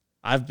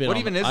 I've been. What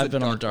on, even is I've the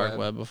been on the dark dark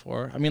web? web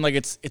before. I mean, like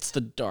it's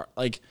the dark.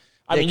 Like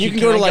I Yeah, mean, you can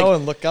can go to I like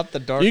and look up the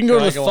dark. you can go to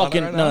can I the on it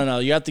fucking right no now? no.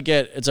 You have to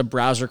get it's a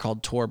browser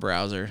called Tor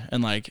browser,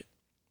 and like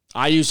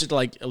I used it to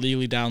like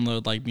illegally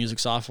download like music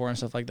software and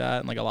stuff like that,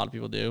 and like a lot of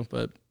people do,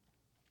 but.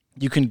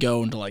 You can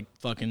go into like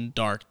fucking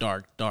dark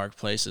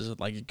places.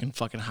 Like you can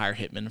fucking hire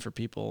hitmen for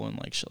people and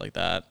like shit like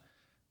that.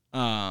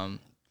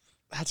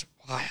 That's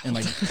wild. And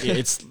like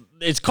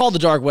it's called the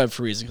dark web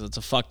for a reason because it's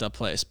a fucked up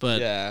place.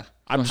 But yeah.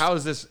 I'm How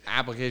is this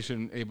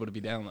application able to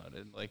be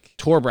downloaded? Like,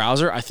 Tor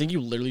browser. I think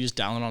you literally just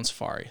download it on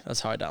Safari. That's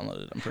how I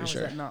downloaded it. I'm how pretty is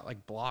sure. that not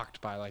like blocked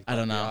by like? I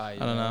don't know. FBI, I you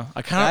don't know.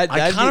 I kind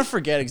That'd of be-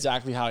 forget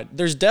exactly how.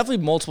 There's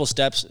definitely multiple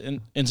steps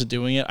into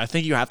doing it. I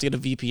think you have to get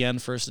a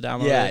VPN first to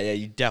download Yeah, it. yeah.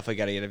 You definitely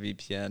got to get a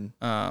VPN.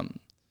 Um,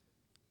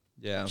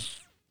 Yeah.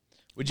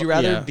 Would you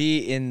rather yeah.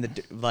 be in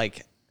the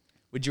like?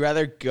 Would you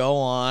rather go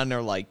on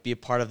or like be a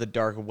part of the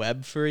dark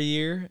web for a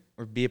year,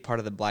 or be a part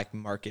of the black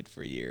market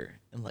for a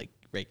year and like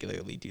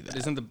regularly do that?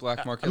 Isn't the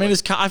black market? I mean, like,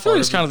 it's. I feel like part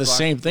it's kind of the black-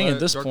 same thing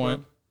at this dark point.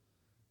 web?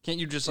 Can't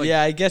you just like?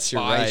 yeah, I guess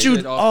you're buy right. shit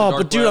Dude, off the oh,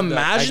 dark but dude, web that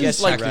imagine,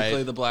 guess like- you're right.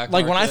 technically the black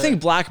Like when I market?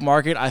 think black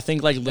market, I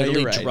think like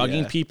literally right,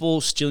 drugging yeah.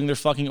 people, stealing their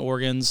fucking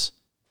organs,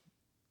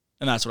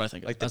 and that's what I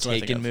think. like the that's what I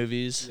think Taken of.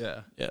 movies.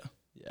 yeah. Yeah.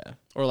 Yeah.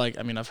 Or like,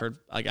 I mean, I've heard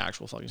like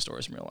actual fucking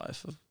stories from real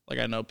life. Like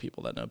I know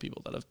people that have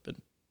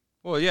been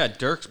Well, yeah,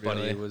 Dirk's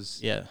buddy Really? was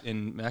Yeah.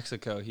 in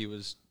Mexico. He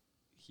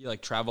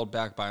like traveled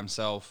back by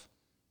himself,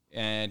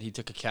 and he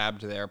took a cab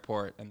to the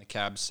airport, and the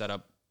cab set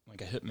up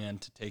like a hitman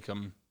to take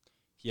him.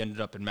 He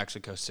ended up in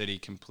Mexico City.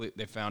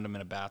 They found him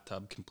in a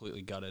bathtub,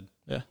 completely gutted.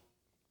 Yeah.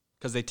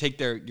 Because they take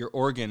your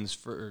organs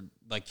for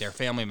like their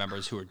family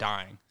members who are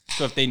dying.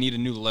 So if they need a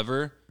new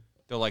liver,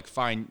 they'll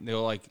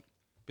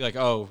be like,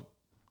 oh,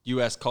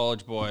 U.S.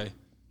 college boy,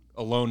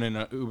 alone in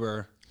an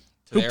Uber.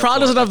 Who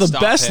probably doesn't have the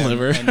best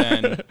liver. And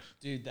then,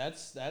 Dude,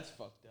 that's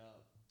fucked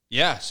up.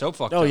 yeah, so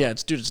fucked Oh up. yeah,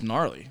 it's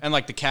gnarly. And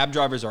like the cab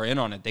drivers are in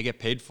on it. They get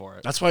paid for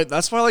it. That's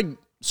why like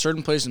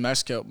certain places in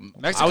Mexico.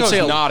 Mexico's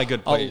not a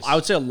good place. I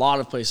would say a lot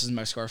of places in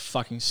Mexico are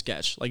fucking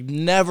sketch. Like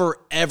never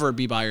ever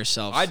be by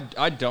yourself.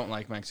 I don't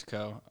like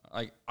Mexico.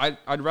 Like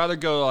I'd rather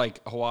go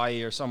like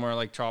Hawaii or somewhere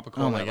like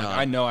tropical. Oh my like, God.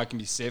 I know I can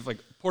be safe. Like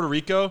Puerto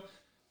Rico,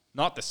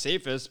 not the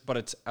safest, but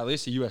it's at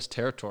least a U.S.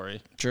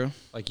 territory. True.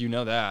 Like you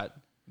know that.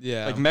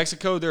 Yeah. Like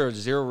Mexico, there are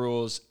zero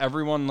rules.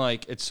 Everyone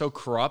like it's so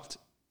corrupt.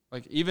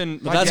 Like even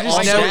But that's you just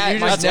also, never- you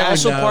just that's never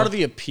also know. part of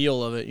the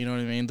appeal of it. You know what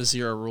I mean? The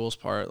zero rules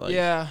part. Like,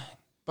 yeah.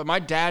 But my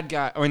dad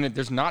got. I mean,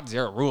 there's not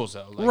zero rules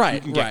though. Like, right.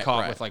 You can get right, caught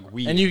right. with like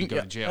weed and you and can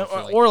go to jail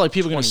for like or like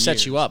people are going to 20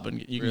 set you years. up and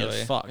you can Really?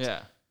 get fucked. Yeah.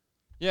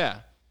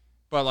 Yeah.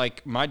 But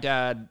like my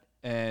dad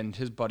and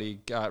his buddy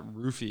got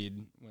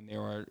roofied when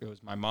it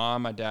was my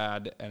mom, my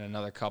dad, and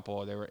another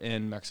couple. They were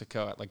in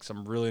Mexico at like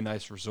some really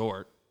nice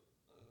resort.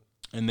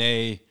 And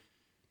they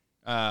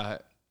all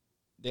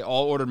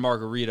ordered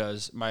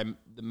margaritas.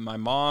 My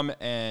mom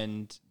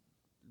and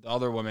the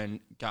other woman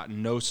got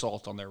no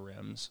salt on their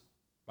rims.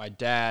 My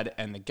dad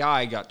and the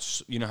guy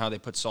got, you know how they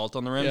put salt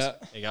on the rims? Yeah.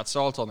 They got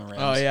salt on the rims.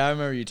 Oh yeah, I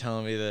remember you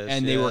telling me this.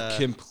 And they were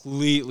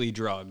completely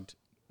drugged.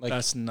 Like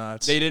That's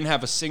nuts. they didn't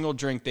have a single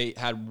drink. They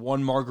had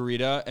one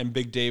margarita, and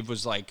Big Dave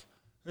was like,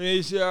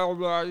 like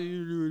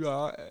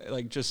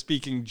just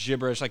speaking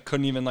gibberish. Like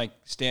couldn't even like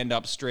stand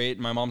up straight.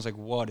 And my mom's like,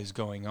 "What is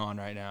going on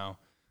right now?"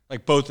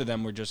 Like both of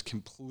them were just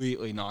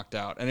completely knocked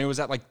out, and it was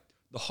at like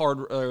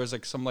it was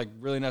like some like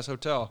really nice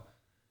hotel.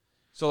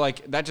 So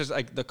like that just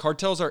like the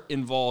cartels are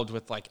involved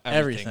with like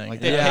everything. Everything. Like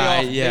they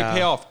Yeah.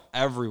 pay off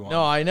everyone.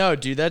 No, I know,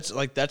 dude. That's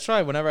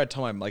why whenever I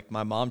tell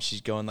my mom,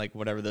 she's going like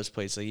whatever those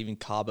places, like even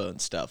Cabo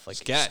and stuff. Like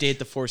Sketch. stay at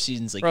the Four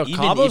Seasons, like Bro, even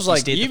Cabo's if you like-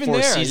 stay at the even Four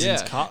there,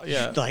 Seasons,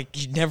 yeah.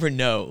 like you never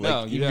know.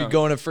 No, Like you if you're don't.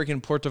 going to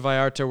freaking Puerto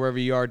Vallarta, wherever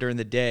you are during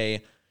the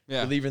day,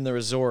 Yeah. you're leaving the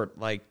resort.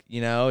 Like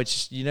it's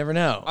just you never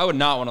know. I would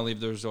not want to leave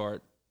the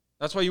resort.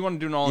 That's why you want to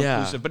do an all Yeah,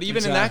 inclusive. But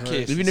even in that exactly.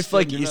 case, Even it's if still-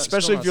 like, you're not-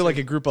 especially still if you're not like a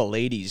safe. group of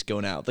ladies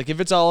going out, like if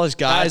it's all us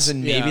guys, That's-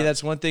 and maybe yeah.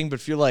 that's one thing. But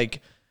if you're like a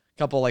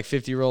couple like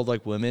 50-year-old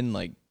like women,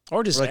 like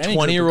or just like any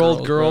group of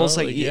 20-year-old girls,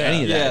 bro. like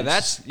any of that. Yeah, It's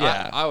that's just-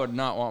 yeah. I would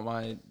not want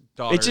my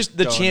daughter. It's just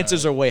the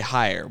chances are way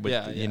higher. With,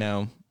 Yeah, yeah.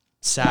 I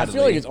sadly,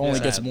 feel like it only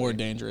gets sadly. more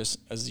dangerous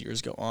as the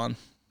years go on.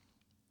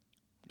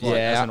 as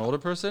Yeah. an older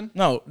person.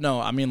 No,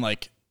 I mean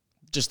like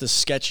just the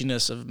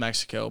sketchiness of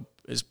Mexico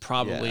is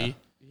probably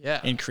Yeah,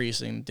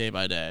 increasing day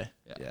by day.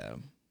 Yeah.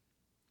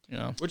 You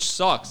know? which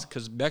sucks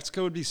because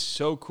Mexico would be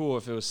so cool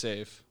if it was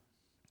safe.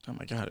 Oh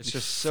my god, It's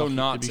just so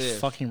not it'd be safe.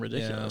 fucking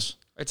ridiculous.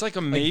 It's like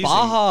Like amazing.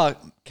 Baja,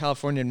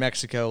 California, and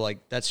Mexico,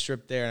 like that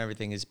strip there and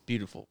everything is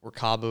beautiful. Where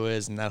Cabo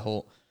is and that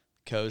whole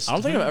coast. I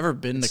don't think I've ever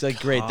been It's to like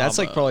great. That's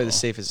like probably the Cabo.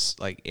 safest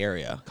like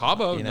area.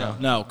 Cabo, you know?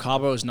 No,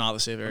 Cabo is not the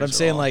safe area. But I'm at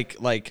saying all.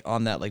 like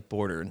on that like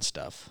border and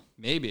stuff.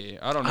 maybe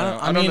I don't know.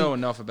 I I don't mean, know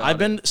enough about. I've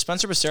been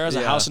Spencer Becerra has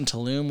a Yeah. house in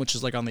Tulum, which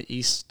is like on the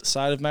east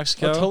side of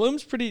Mexico. But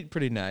Tulum's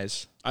pretty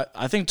nice.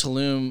 I think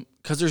Tulum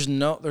because there's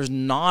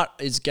not.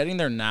 It's getting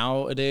there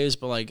nowadays,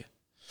 but like,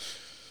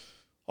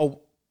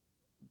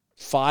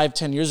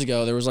 5-10 years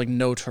ago there was like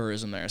no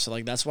tourism there, so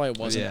like that's why it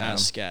wasn't Yeah.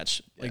 as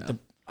sketch. Like Yeah.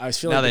 I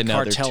feel Now like they the know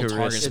they're cartel tourists.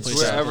 targets It's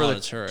places with a wherever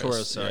lot the of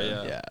tourists are.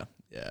 Yeah.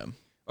 Yeah.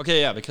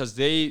 Okay, yeah, because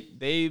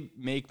they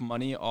make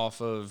money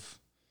off of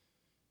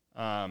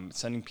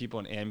sending people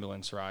in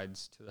ambulance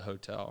rides to the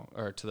hotel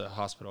or to the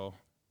hospital.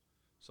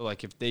 So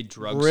like if they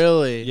drug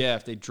Really? yeah,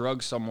 if they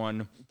drug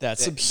someone,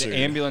 That's the absurd.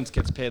 ambulance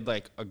gets paid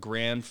like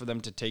 $1,000 for them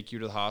to take you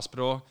to the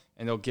hospital,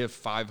 and they'll give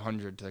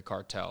 $500 to the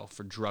cartel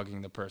for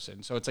drugging the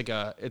person. So it's like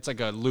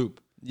a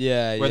loop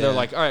Yeah. where they're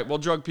like, all right, we'll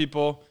drug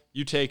people,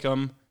 you take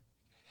them,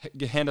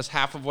 hand us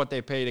half of what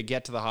they pay to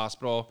get to the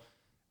hospital,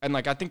 and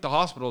like I think the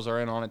hospitals are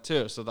in on it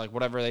too. So like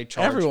whatever they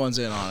charge, Everyone's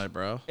in on it,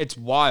 bro. it's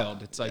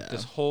wild. It's like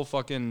this whole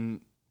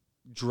fucking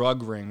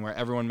drug ring where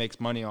everyone makes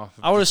money off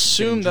of I would just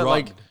getting assume that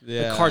like drugged.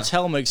 Yeah. the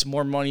cartel makes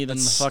more money than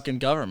the fucking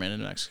government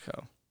in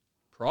Mexico.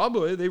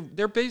 Probably they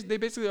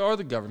basically are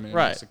the government in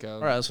Right. Mexico.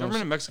 Right, that's what I'm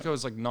Government in Mexico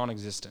is like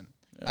non-existent.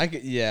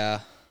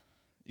 yeah.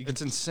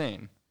 It's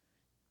insane.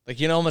 Like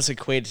you can almost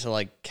equate it to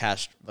like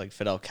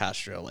Fidel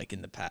Castro, like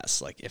in the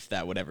past, like if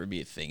that would ever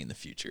be a thing in the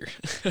future.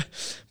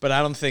 But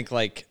I don't think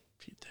like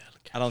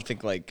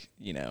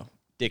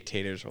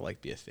dictators will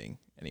like be a thing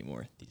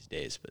anymore these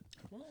days. But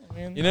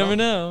you never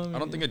know. I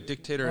don't think a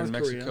dictator in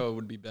North Korea. Mexico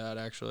would be bad.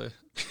 Actually,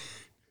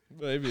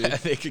 Maybe. I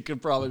think it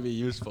could probably be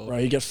useful. Bro,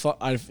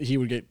 he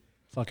would get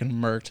fucking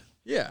murked.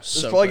 Yeah.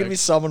 There's probably going to be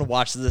someone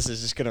watching this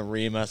is just going to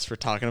ream us for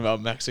talking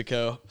about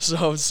Mexico.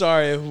 So I'm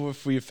sorry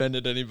if we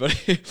offended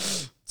anybody.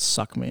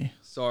 Suck me.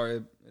 Sorry,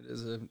 it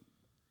is a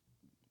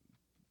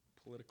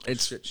political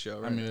shit show.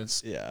 Right? I mean,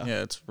 it's Yeah.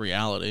 it's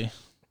reality.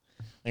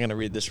 I'm going to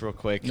read this real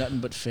quick. Nothing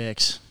but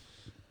fix.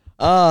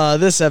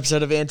 This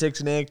episode of Antics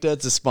and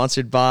Anecdotes is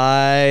sponsored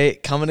by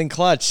Coming in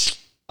Clutch.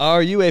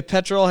 Are you a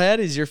petrol head?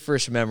 Is your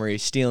first memory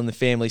stealing the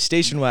family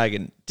station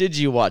wagon? Did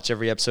you watch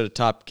every episode of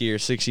Top Gear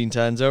 16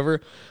 times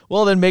over?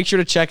 Well, then make sure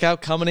to check out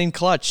Coming in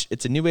Clutch.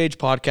 It's a new age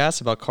podcast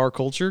about car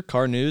culture,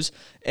 car news,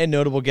 and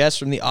notable guests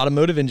from the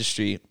automotive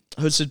industry.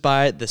 Hosted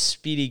by the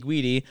Speedy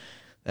Guidi,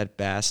 that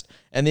bast,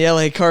 and the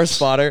LA Car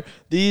Spotter.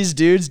 These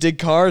dudes dig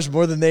cars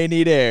more than they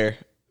need air.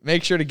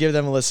 Make sure to give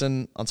them a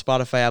listen on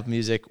Spotify, Apple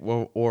Music,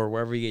 or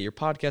wherever you get your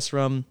podcasts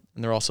from.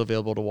 And they're also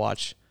available to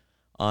watch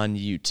on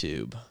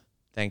YouTube.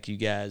 Thank you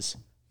guys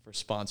for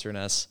sponsoring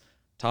us.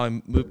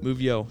 Tommy, move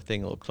your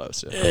thing a little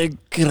closer.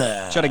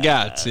 Shut a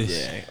gat.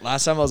 Yeah.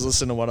 Last time I was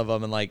listening to one of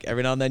them, and like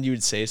every now and then you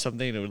would say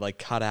something and it would like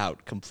cut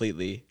out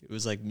completely. It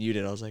was like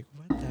muted. I was like,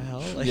 what the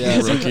hell? Like,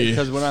 Yeah,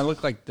 because when I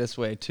look like this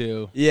way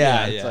too,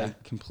 it's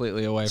like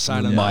completely away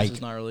from the mic.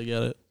 Does not really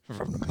get it.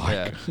 From the mic.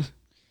 Yeah.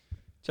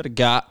 Shut a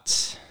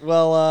gat.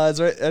 Well,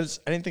 is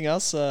anything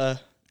else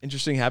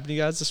interesting happened to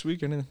you guys this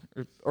week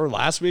or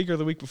last week or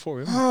the week before?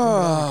 We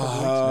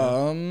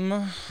haven't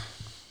been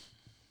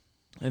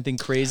anything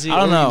crazy? I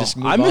don't Or we can know. just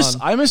move on?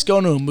 I miss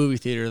going to a movie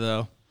theater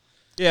though.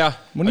 Yeah.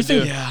 When you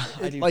think, Yeah,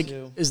 I do like,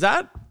 too. is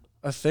that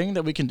a thing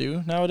that we can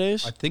do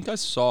nowadays? I think I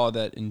saw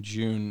that in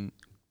June.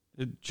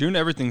 June,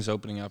 everything's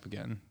opening up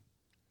again.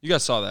 You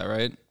guys saw that,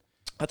 right?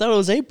 I thought it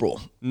was April.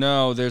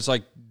 No, there's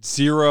like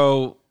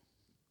zero.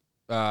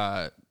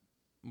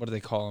 What do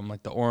they call them?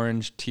 Like the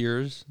orange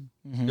tiers.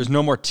 There's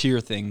no more tier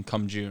thing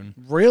come June.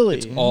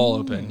 Really? All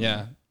open.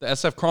 Yeah. The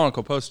SF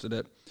Chronicle posted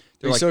it.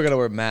 They're You like, still got to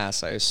wear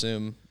masks, I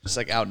assume. Just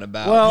like out and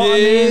about. Well, I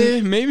yeah,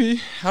 mean,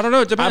 maybe. I don't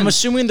know. It depends. I'm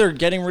assuming they're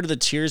getting rid of the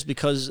tiers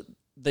because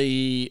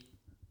they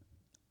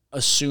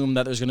assume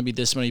that there's going to be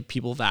this many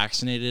people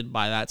vaccinated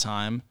by that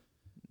time.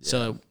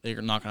 So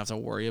they're not going to have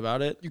to worry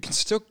about it. You can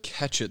still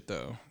catch it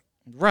though.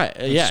 Right.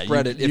 Yeah.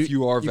 spread it if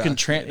you are you can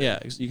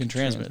vaccinated. you can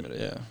transmit it.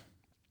 Yeah.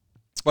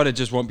 But it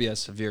just won't be as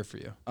severe for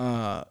you.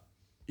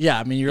 Yeah,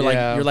 I mean you're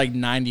Yeah. like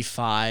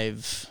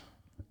 95%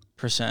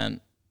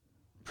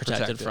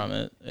 protected from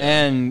it. Yeah.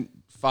 And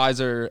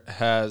Pfizer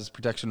has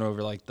protection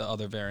over like the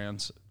other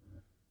variants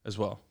as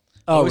well.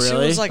 Oh, I wish it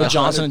really? was like But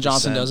Johnson & 100%.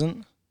 Johnson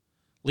doesn't?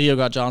 Leo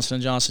got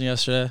Johnson & Johnson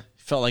yesterday.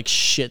 Felt like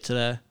shit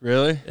today.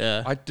 Really?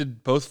 Yeah. I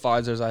did both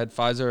Pfizers. I had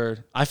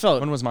Pfizer. I felt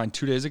When was mine?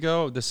 2 days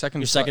ago. The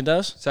second. your second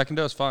dose? Second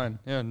dose, fine.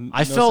 Yeah. I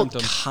no felt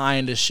symptoms.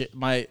 kind of shit.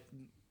 My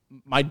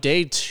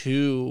day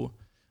 2,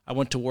 I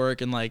went to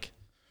work and like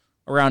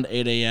around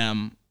 8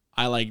 a.m.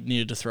 I like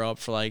needed to throw up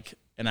for like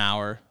an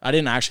hour. I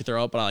didn't actually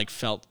throw up, but I like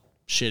felt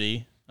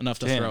shitty enough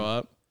to Damn. throw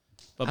up.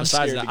 But I'm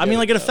besides scared that, to I mean, get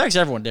like it, it affects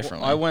everyone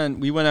differently.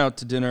 We went out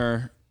to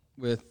dinner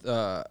with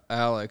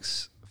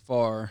Alex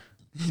Farr.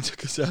 He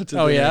took us out to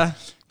Oh, dinner. yeah?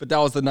 But that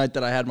was the night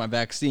that I had my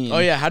vaccine. Oh,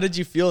 yeah. How did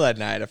you feel that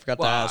night? I forgot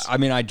to Well, ask. I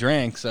mean, I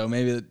drank, so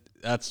maybe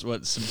that's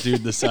what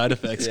subdued the side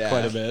effects Yeah.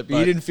 quite a bit. But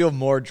you didn't feel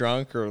more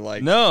drunk or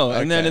like. No,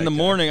 and then Okay, in the okay.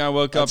 morning I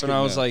woke That's up and good I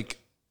to was know. like,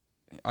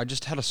 I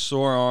just had a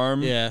sore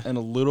arm Yeah. and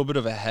a little bit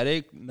of a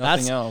headache,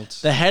 nothing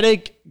else. The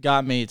headache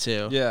got me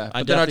too. Yeah,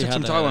 I but then I definitely took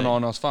some had the Tylenol headache.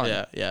 and I was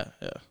fine. Yeah.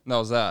 That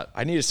was that.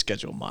 I need to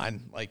schedule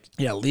mine. Like,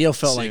 Yeah, Leo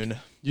felt Soon. like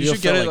You Leo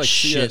should get felt it, like like,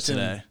 shit soon.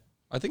 today.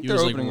 I think He they're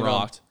was like opening it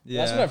rocked. up.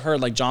 Yeah. That's what I've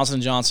heard. Like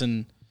Johnson &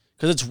 Johnson,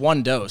 because it's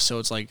one dose, so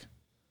it's like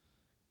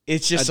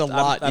it's just a that-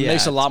 lot. That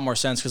makes a lot more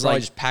sense because Probably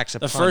like just packs a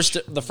the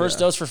punch. first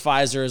dose for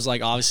Pfizer is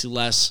like obviously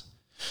less,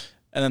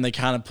 and then they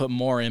kind of put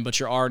more in, but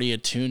you're already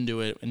attuned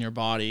to it in your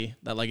body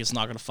that like it's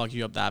not gonna fuck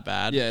you up that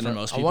bad. Yeah, for no,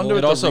 most I people. wonder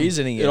what It also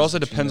reasoning it is also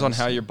between depends on those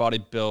how two. your body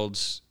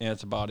builds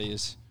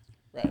antibodies.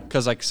 Right.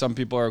 Because like some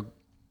people are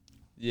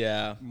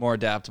Yeah. more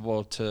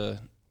adaptable to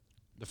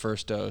the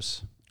first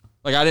dose.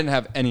 Like I didn't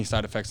have any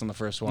side effects on the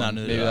first one. No,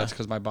 neither Maybe did I. that's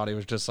because my body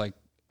was just like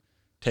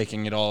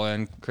taking it all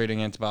in,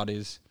 creating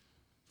antibodies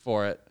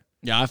for it.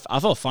 Yeah, I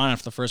felt fine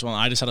after the first one.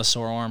 I just had a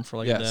sore arm for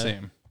like a Yeah, day.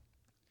 same.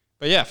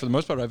 But yeah, for the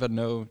most part, I've had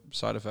no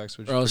side effects,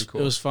 which Or is pretty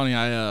cool. It was funny.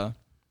 I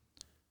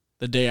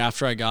the day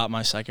after I got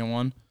my second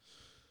one,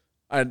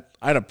 I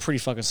had a pretty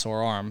fucking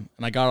sore arm,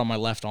 and I got it on my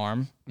left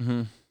arm.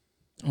 Mm-hmm.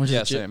 Went to Yeah,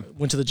 the gym, same.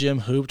 went to the gym,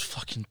 hooped,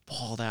 fucking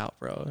balled out,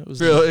 bro. It was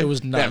Really? it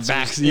was That nuts.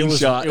 vaccine it was,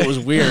 shot. It was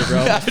weird,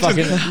 bro.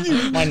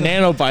 My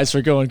nanobites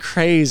were going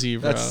crazy,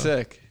 bro. That's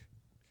sick.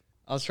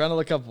 I was trying to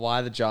look up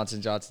why the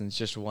Johnson Johnson's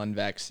just one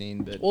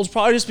vaccine, but Well, it's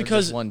probably just or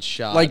because one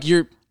shot. like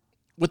you're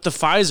with the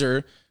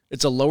Pfizer,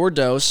 it's a lower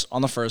dose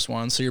on the first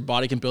one, so your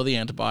body can build the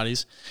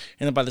antibodies,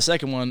 and then by the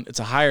second one, it's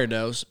a higher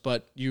dose,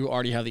 but you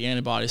already have the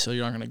antibodies, so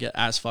you're not going to get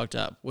as fucked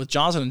up. With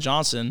Johnson &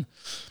 Johnson,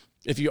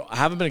 if you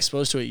haven't been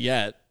exposed to it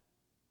yet,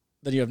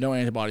 then you have no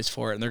antibodies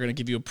for it, and they're going to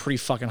give you a pretty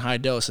fucking high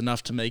dose,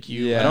 enough to make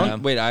you. Yeah.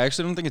 I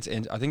actually don't think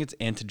it's. I think it's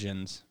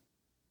antigens.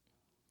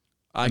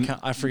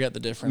 I forget the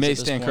difference. May at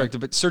this stand point.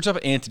 corrected, but search up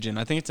antigen.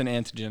 I think it's an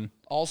antigen.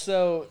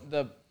 also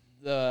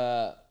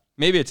the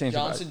Maybe it's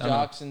antibodies. Johnson I don't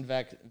know.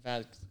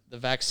 Johnson the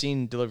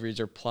vaccine deliveries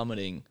are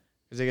plummeting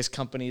because I guess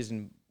companies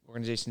and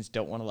organizations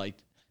don't want to like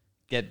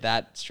get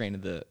that strain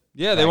of the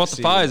Yeah, they want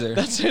the vaccine. Pfizer.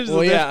 That's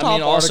Well, yeah, I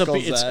mean, also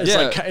articles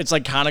it's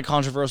like kind of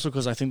controversial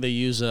because I think they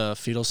use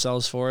fetal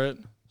cells for it.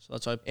 So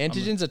that's why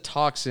antigen's a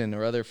toxin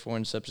or other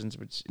foreign substance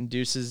which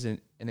induces an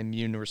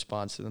immune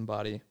response to the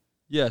body.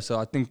 Yeah, so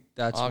I think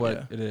that's what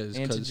yeah. it is.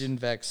 'cause- Antigen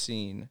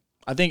vaccine.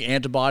 I think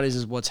antibodies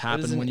is what's is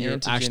happened an when you're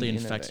antigen actually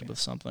inhibitor? infected with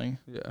something.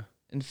 Yeah.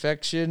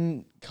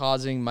 Infection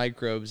causing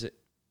microbes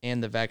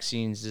and the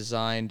vaccines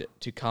designed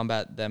to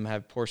combat them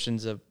have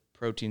portions of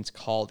proteins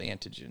called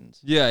antigens.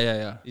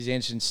 Yeah. These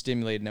antigens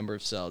stimulate a number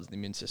of cells in the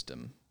immune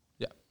system.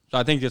 Yeah. So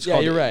I think it's Yeah,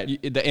 called. you're right.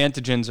 The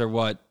antigens are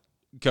what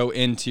go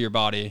into your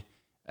body,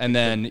 and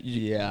then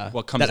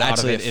what comes That out of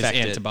actually it is affect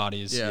it.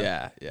 antibodies.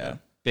 Yeah.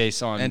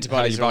 Based on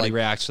Antibodies how your are body like-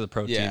 reacts to the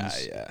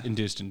proteins Yeah.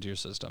 induced into your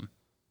system.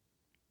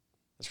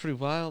 That's pretty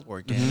wild.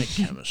 Organic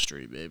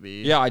chemistry,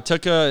 baby. Yeah, I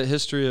took a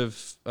history of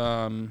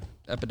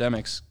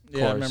epidemics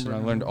Yeah, I course, and I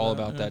learned all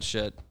that, about yeah. that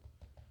shit.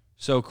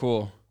 So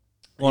cool.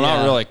 Well, Yeah.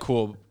 not really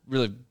cool,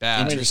 really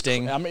bad.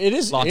 Interesting. I mean, it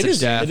is. Lots It of is.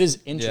 death. It is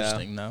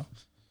interesting though.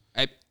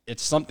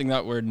 It's something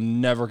that we're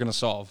never going to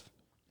solve.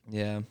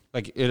 Yeah.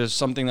 Like, it is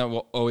something that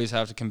we'll always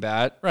have to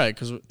combat Right?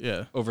 Because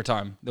yeah. over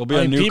time. There'll be I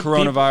a mean, new peop-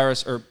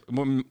 coronavirus, or it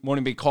won't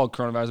even be called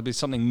coronavirus. It'll be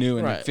something new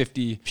in like Right.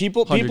 50,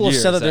 People 100 have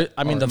years said that.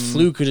 I mean, are- the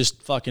flu could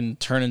just fucking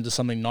turn into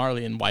something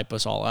gnarly and wipe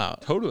us all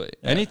out. Totally.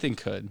 Anything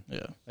could.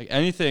 Yeah. Like,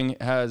 anything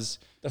has...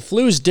 The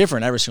flu is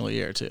different every single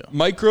year too.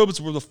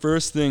 Microbes were the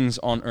first things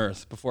on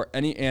Earth before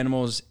any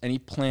animals, any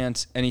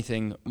plants,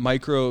 anything.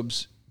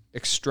 Microbes,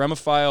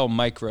 extremophile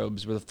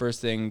microbes were the first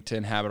thing to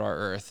inhabit our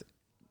Earth.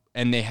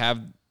 And they have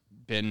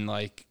been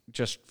like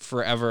just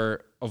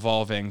forever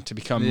evolving to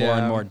become more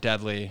and Yeah. more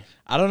deadly.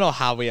 I don't know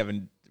how we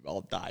haven't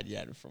all died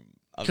yet from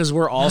Because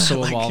we're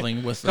also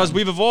evolving with them. Because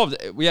we've evolved.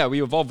 Yeah,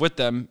 we evolved with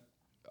them.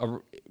 And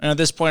at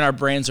this point, our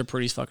brains are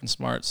pretty fucking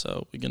smart,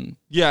 so we can.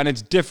 Yeah, and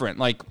it's different.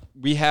 Like,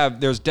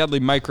 there's deadly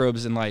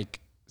microbes in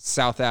like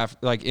South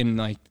Africa, like in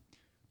like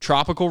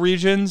tropical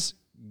regions,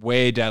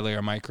 way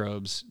deadlier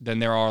microbes than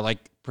there are like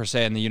per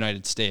se in the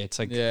United States.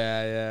 Like,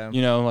 Yeah.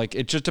 you know, like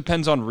it just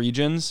depends on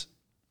regions.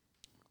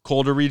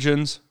 Colder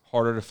regions,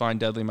 harder to find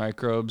deadly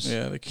microbes.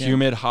 Yeah, they can't-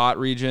 Humid, hot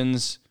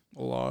regions,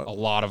 A lot. a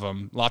lot of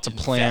them. Lots of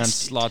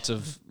plants, lots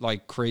of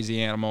like crazy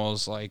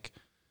animals. Like,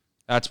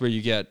 that's where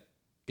you get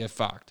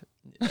fucked.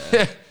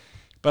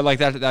 But like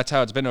that's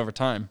how it's been over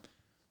time.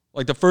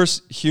 Like the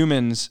first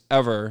humans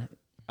ever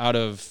out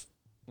of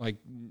like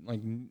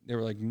they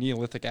were like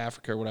Neolithic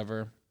Africa or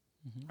whatever.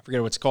 I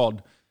forget what it's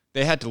called.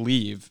 They had to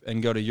leave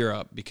and go to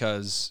Europe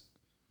because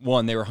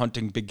one, they were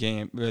hunting big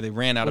game, or they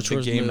ran out Which of big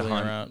was game to moving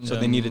hunt. around, So yeah.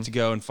 they needed to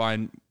go and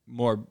find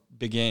more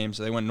big game.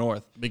 So they went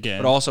north. Big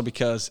game. But also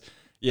because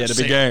the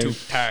big game.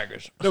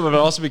 tigers. No, but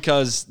also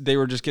because they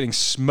were just getting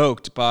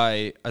smoked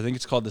by, I think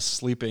it's called the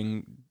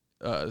sleeping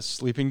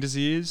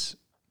disease.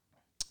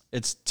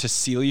 It's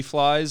Tsetsili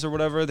flies or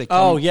whatever. They come,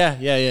 Oh yeah.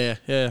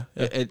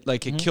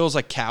 it kills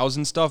like cows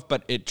and stuff,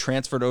 but it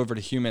transferred over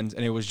to humans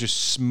and it was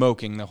just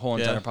smoking the whole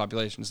entire Yeah.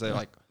 population. So they're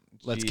like,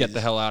 let's get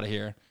the hell out of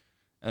here.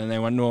 And then they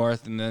went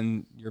north, and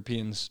then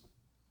Europeans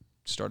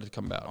started to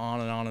come about.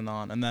 On and on and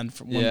on, and then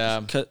from Yeah.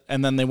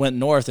 and then they went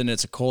north, and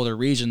it's a colder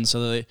region,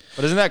 so they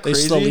But isn't that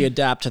crazy? slowly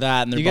adapt to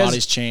that, and their You guys-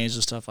 bodies change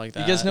and stuff like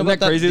that. You guys know Isn't that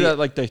about crazy the- that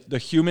like the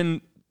human,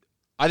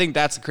 I think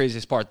that's the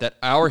craziest part, that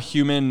our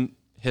human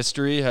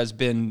history has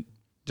been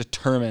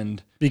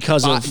determined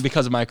because by- of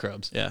because of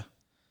microbes. yeah.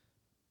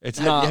 It's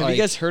Have, not have like,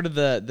 you guys heard of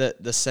the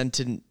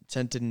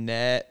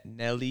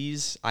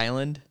Sentinelese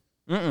Island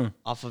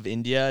off of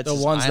India? It's The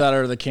this ones island- that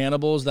are the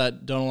cannibals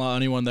that don't allow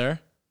anyone there.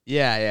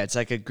 yeah, it's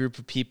like a group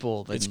of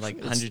people, like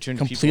 100, 200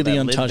 people completely that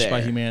live untouched by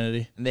there.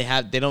 humanity. And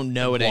they don't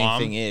know what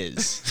Guam? anything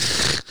is.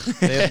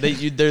 They're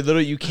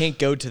literally, you can't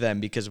go to them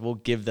because we'll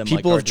give them.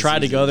 People like, our have tried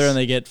to go there diseases. and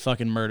they get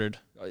fucking murdered.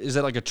 is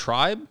that like a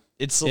tribe?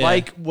 It's Yeah.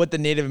 like what the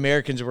Native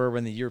Americans were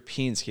when the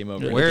Europeans came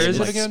over. and Where gave is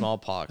them, it again?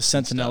 Smallpox.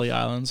 and Sentinelli stuff.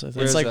 Islands, I think.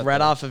 Where It's is like that, right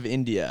though? off of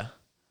India,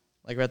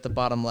 like right at the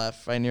bottom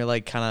left, right near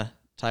like kind of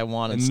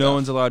Taiwan and And stuff. no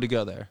one's allowed to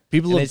go there.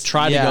 People and have it's-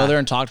 tried to yeah. go there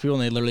and talk to people,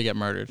 and they literally get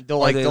murdered. They'll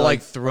like they, they'll like-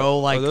 like throw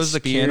like are those the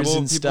spears cannibal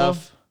and people?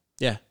 stuff.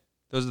 Yeah,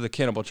 Those are the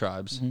cannibal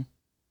tribes. Mhm.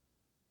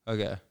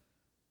 Okay.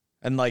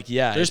 And like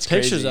there's it's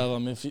pictures crazy. of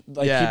them. If you,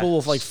 like Yeah. people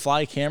will like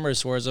fly cameras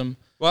towards them.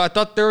 Well, I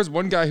thought there was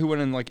one guy who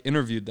went and like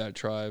interviewed that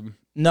tribe.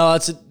 No,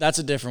 that's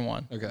a different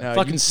one. Okay. No,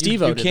 Fucking you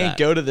Steve-O did can't that.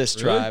 go to this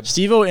Really? tribe.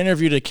 Steve-O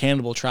interviewed a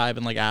cannibal tribe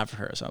in like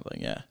Africa or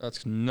something. Yeah,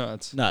 That's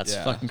nuts. no, it's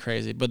Yeah. fucking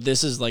crazy. But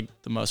this is like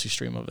the most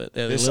extreme of it.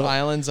 They This live-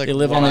 island's like they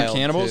live on the wild,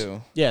 cannibals?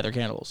 too. yeah, they're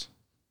cannibals.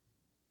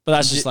 But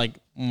that's just like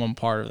one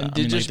part of that.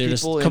 indigenous they're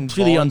just people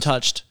completely involved-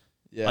 untouched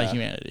Yeah. by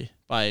humanity,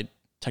 by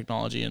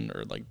technology, and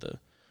or like the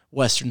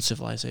Western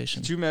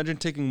civilization. Could you imagine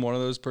taking one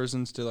of those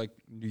persons to like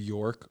New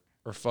York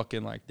or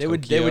fucking like They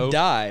Tokyo? would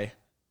die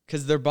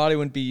because their body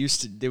wouldn't be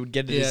used to. They would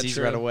get the disease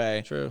true. right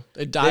away. True.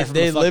 They died from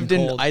They the fucking lived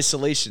in cold.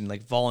 isolation,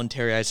 like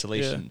voluntary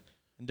isolation,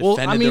 and Well,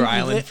 defended I mean, their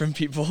island they- from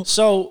people.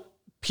 So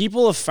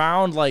people have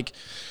found like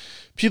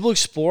people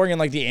exploring in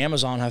like the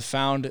Amazon have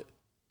found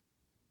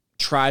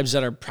tribes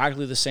that are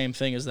practically the same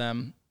thing as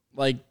them.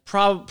 Like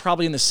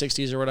probably in the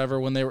 60s or whatever,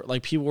 when they were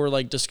like people were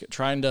like just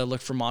trying to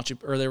look for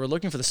they were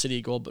looking for the city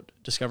of gold, but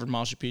discovered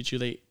Machu Picchu.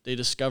 They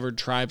discovered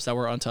tribes that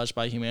were untouched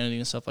by humanity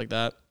and stuff like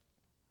that.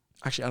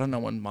 Actually, I don't know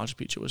when Machu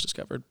Picchu was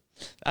discovered.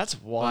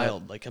 That's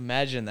wild. Like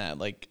imagine that.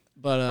 Like,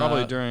 But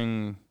Probably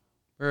during,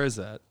 where is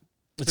that?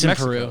 it's in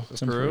Mexico. Peru. It's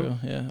It's in Peru?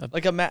 Peru. Yeah.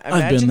 like been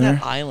imagine that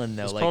there. island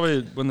though. It's Like,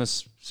 probably when the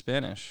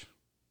Spanish.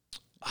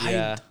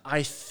 Yeah.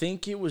 I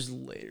think it was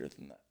later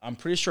than that. I'm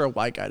pretty sure a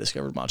white guy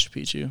discovered Machu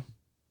Picchu,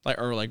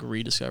 or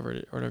rediscovered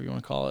it, or whatever you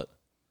want to call it.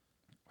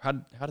 How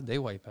did they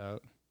wipe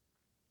out?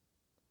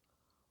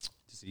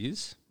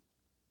 Disease?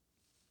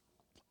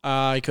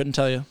 I couldn't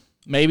tell you.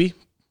 Maybe.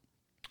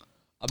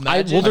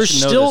 imagine. There's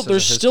should know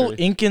this still as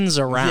a history. Incans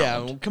around. yeah.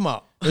 Well, come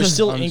on. There's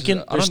still I don't Incan.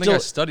 There's think I still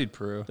studied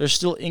Peru. there's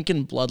still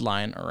Incan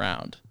bloodline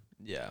around.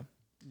 Yeah.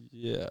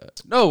 Yeah.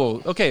 No.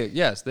 Well, okay.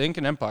 Yes, the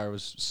Incan Empire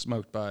was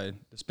smoked by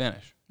the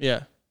Spanish,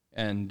 Yeah.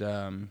 and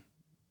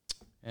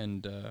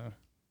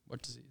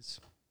what disease?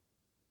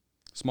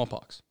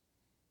 Smallpox,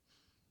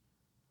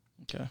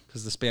 Okay.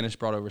 because the Spanish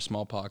brought over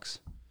smallpox.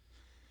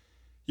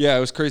 Yeah, it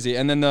was crazy.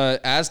 And then the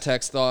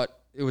Aztecs thought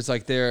it was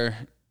like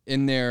they're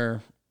in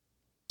their,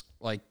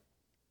 like,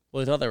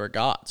 Well, they thought they were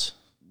gods.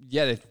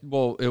 yeah.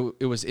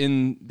 It was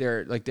in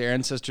their, like, their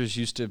ancestors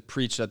used to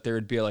preach that there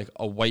would be like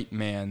a white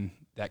man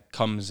that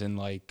comes and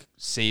like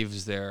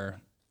saves their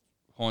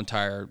whole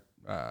entire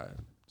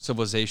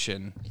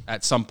civilization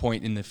at some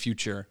point in the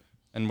future.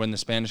 And when the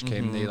Spanish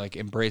came, they like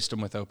embraced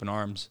them with open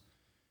arms,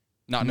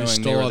 not And they knowing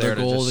they stole were all there their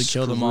to gold just and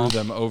killed them screw all.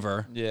 them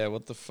over. Yeah.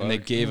 What the fuck? And they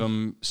gave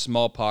them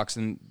smallpox,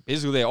 and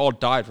basically they all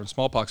died from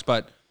smallpox.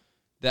 But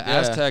the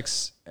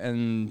Aztecs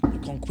and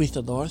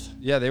Conquistadors.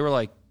 yeah, they were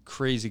like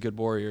crazy good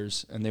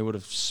warriors, and they would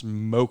have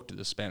smoked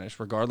the Spanish,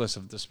 regardless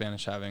of the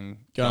Spanish having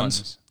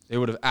guns. They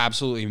would have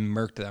absolutely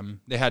murked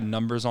them. They had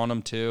numbers on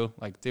them too.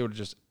 Like they would have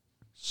just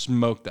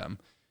smoked them.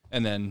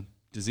 And then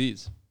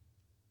disease.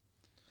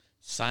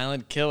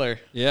 Silent killer.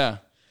 Yeah.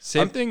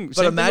 Same thing. but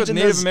Same thing with imagine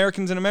Native those-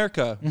 Americans in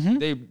America.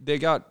 They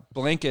got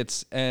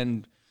blankets,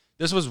 and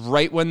this was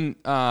right when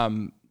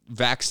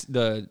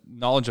the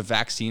knowledge of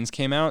vaccines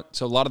came out.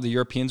 So a lot of the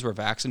Europeans were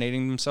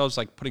vaccinating themselves,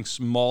 like putting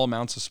small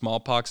amounts of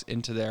smallpox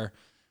into their,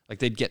 like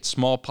they'd get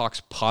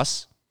smallpox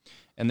pus,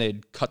 and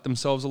they'd cut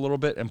themselves a little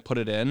bit and put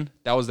it in.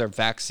 That was their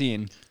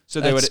vaccine. So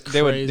they That's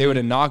would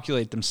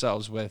inoculate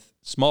themselves with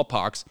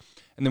smallpox,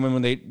 and then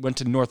when they went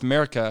to North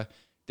America,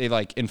 they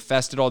like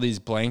infested all these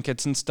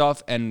blankets and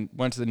stuff, and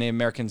went to the Native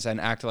Americans and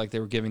acted like they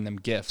were giving them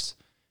gifts,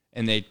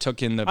 and they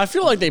took in the. I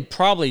feel like they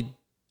probably.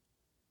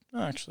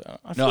 Actually,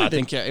 I feel No, like I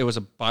think it was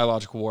a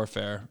biological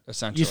warfare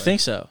essentially. you think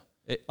so.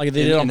 It, Like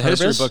they did it on in the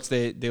history purpose? books,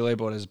 they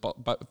label it as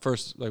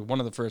first, like one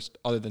of the first,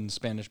 other than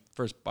Spanish,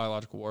 first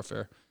biological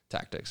warfare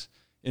tactics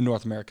in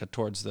North America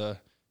towards the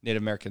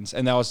Native Americans,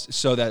 and that was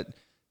so that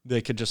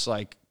they could just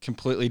like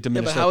completely Yeah,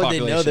 diminish but their how would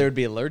population. they know they would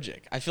be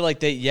allergic? I feel like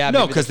they. Yeah.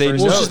 No, maybe the 'cause they first-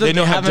 know- Well, it's just that they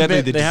know how haven't deadly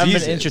been, the they haven't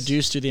disease been is.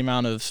 introduced to the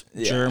amount of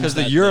germs because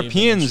the that they've been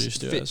Europeans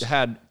introduced to us.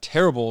 had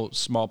terrible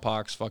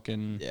smallpox.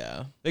 Fucking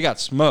Yeah. they got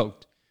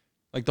smoked.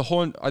 Like the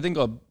whole, I think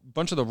a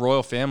bunch of the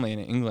royal family in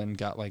England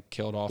got like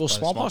killed off. Well, by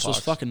smallpox was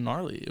fucking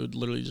gnarly. It would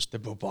literally just. The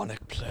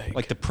bubonic plague.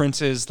 like the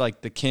princes, like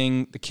the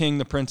king,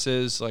 the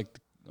princes, like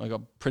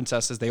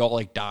princesses. They all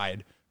like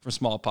died from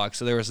smallpox.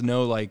 So there was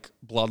no like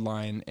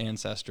bloodline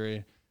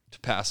ancestry to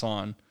pass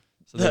on.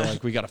 So they're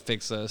like, we got to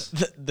fix this.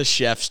 the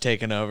chef's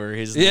taking over.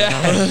 He's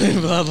Yeah. the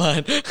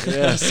bloodline.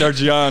 Yeah,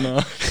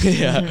 Sergiano.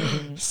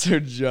 Yeah,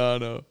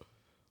 Sergiano.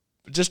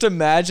 Just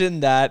imagine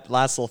that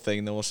last little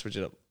thing, then we'll switch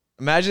it up.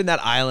 Imagine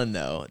that island,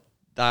 though.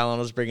 The island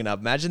I was bringing up.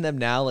 Imagine them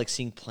now, like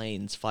seeing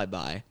planes fly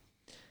by.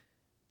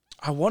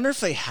 I wonder if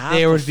they have.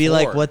 They would be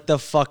like, before. "What the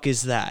fuck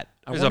is that?"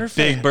 I There's wonder a if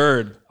they- big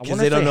bird. I Because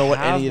wonder they if don't know what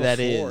have any of that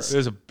before. is.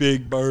 There's a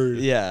big bird.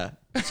 Yeah,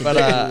 but big,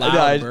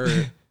 loud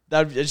bird.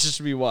 it's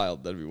just be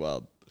wild. That'd be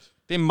wild.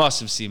 They must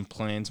have seen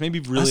planes, maybe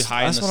really That's-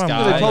 high in that's the what I'm sky.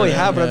 wondering. They probably yeah,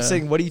 have, but I'm yeah.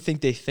 saying, what do you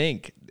think they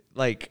think?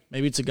 Like,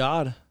 Maybe it's a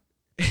god.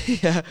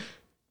 yeah,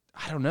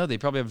 I don't know. They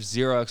probably have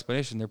zero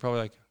explanation. They're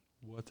probably like,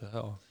 what the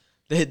hell?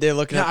 they're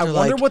looking Yeah, at. I they're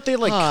wonder like, what they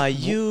like.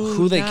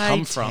 who they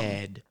come from.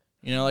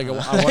 You know, like I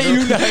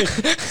wonder.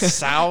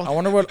 South? I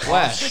wonder what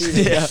West.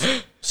 Yeah,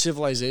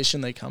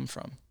 civilization they come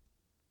from.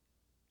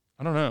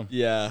 I don't know.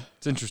 yeah.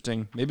 It's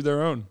interesting. Maybe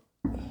their own.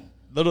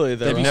 Literally,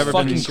 they're That'd be never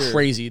been fucking sure.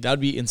 crazy.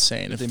 That'd be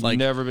insane if They've like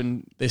never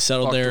been. they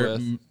settled fucked there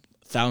with.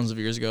 thousands of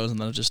years ago and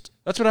then it just.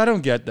 That's what I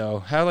don't get though.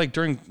 How like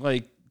during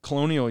like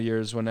colonial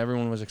years when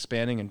everyone was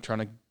expanding and trying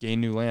to gain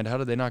new land, how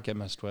did they not get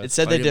messed with? It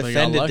said they They got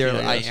defended lucky,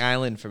 their I guess.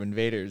 island from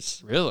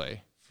invaders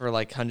Really? for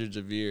like hundreds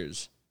of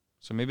years.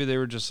 So maybe they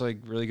were just like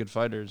really good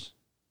fighters.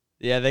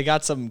 Yeah, they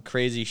got some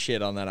crazy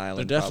shit on that They're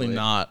island. definitely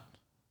probably.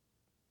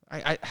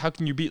 I how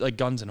can you beat like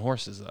guns and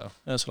horses though?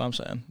 That's what I'm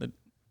saying.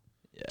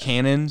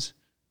 Cannons,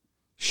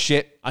 I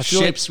feel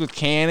like- ships with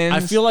cannons.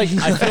 I feel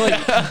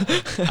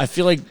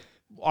like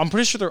I'm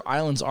pretty sure their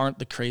islands aren't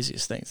the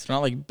craziest things. They're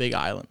not like big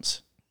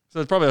islands. So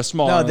it's probably a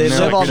small No, island. they and they're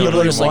live like, on we don't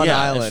literally really one want-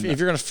 island. If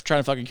you're gonna try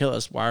to fucking kill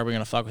us, why are we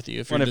gonna fuck with you?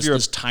 If you're Well, if just you're a-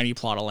 this tiny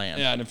plot of land,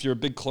 Yeah, and if you're a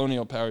big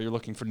colonial power, you're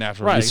looking for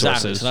natural right, resources.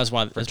 exactly. So that's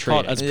why for that's,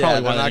 trading. that's Yeah,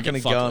 probably they're why not going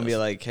to go and be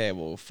like, hey,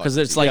 well, fuck. because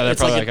it's you. like Yeah, they're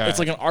it's like probably like, it's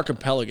like alright. an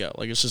archipelago.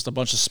 Like it's just a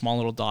bunch of small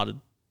little dotted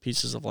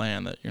pieces of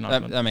land that you're not.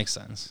 that, gonna, that makes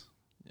sense.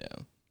 Yeah.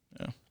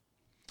 Yeah.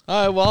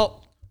 All right.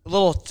 Well, a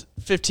little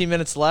 15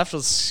 minutes left.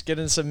 Let's get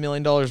into some $1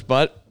 million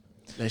butt.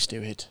 Let's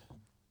do it.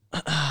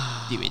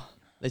 Do it.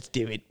 Let's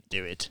do it.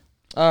 Do it.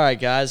 All right,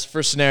 guys.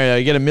 First scenario: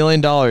 you get $1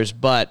 million,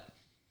 but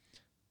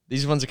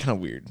these ones are kind of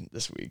weird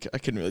this week. I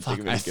couldn't really think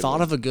of any I good thought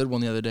one. of a good one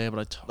the other day, but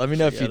I Let me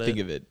know if you think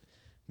of it.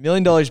 $1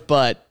 million,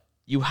 but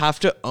you have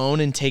to own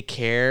and take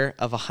care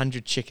of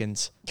 100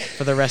 chickens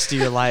for the rest of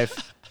your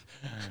life.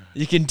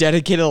 You can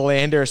dedicate a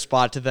land or a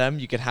spot to them.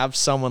 You can have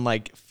someone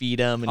like feed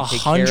them and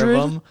take care 100?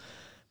 of them.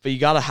 But you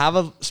got to have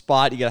a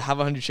spot. You got to have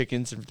 100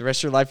 chickens. And for the rest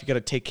of your life, you got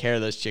to take care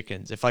of those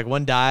chickens. If like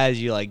one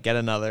dies, you like get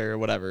another or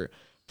whatever.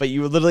 But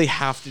you would literally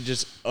have to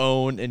just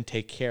own and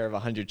take care of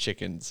 100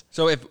 chickens.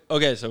 So if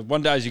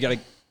one dies, you gotta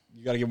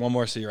get one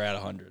more, so you're at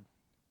 100.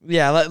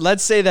 Yeah,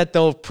 let's say that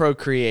they'll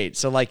procreate.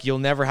 So like you'll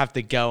never have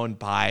to go and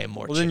buy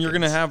more Well, then you're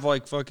gonna chickens. have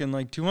like fucking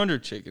like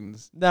 200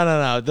 chickens.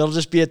 No. They'll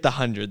just be at the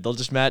 100. They'll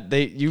just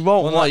you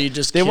won't Well, no, want, you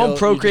just they won't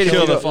kill- you procreate.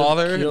 kill if you the don't-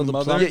 father kill and the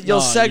mother. mother? You'll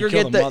No, you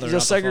segregate kill the mother, you'll not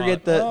the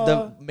segregate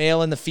father. the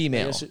male and the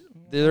female. guess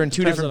They're in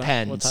two depends different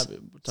on what pens, type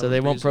so of they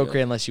won't breeds you got.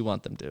 procreate unless you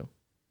want them to.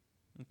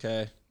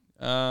 Okay.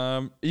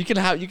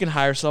 You can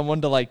hire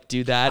someone to like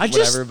do that. I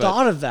just whatever,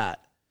 thought of that.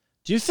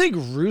 Do you think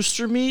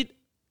rooster meat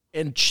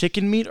and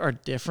chicken meat are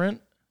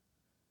different?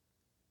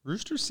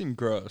 Roosters seem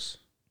gross.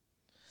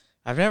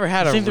 I've never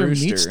had I a think their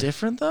rooster. meat's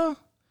different though.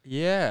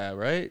 Yeah,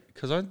 right.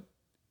 Because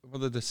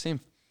they're the same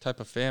type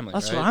of family.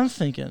 That's right? what I'm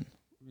thinking.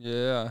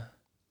 Yeah.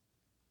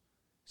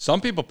 Some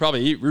people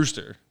probably eat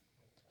rooster.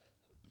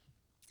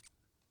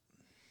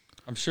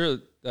 I'm sure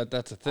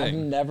that's a I've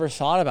thing. never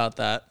thought about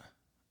that.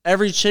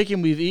 Every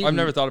chicken we've eaten, I've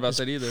never thought about is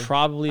that either.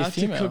 Probably I a have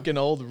to female. cook an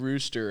old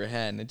rooster or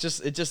hen. It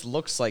just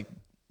looks like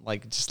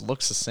it just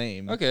looks the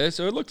same. Okay,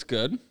 so it looks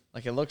good.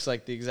 Like it looks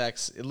like the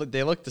exact.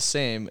 They look the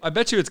same. I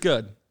bet you it's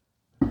good.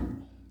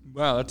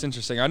 Wow, that's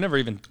interesting. I never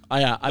even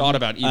I thought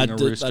about eating a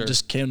rooster. That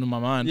just came to my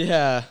mind.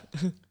 Yeah.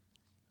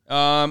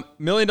 $1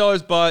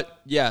 million,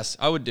 but yes,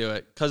 I would do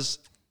it. Cause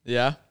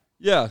Yeah.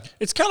 yeah,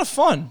 It's kind of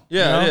fun.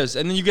 yeah, you know? it is.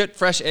 And then you get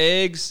fresh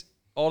eggs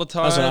all the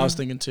time. That's what I was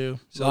thinking too.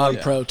 So, a lot like,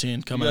 of protein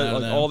You coming got, out of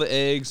like, them. all the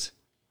eggs.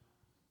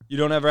 You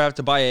don't ever have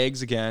to buy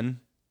eggs again.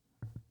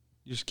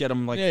 You just get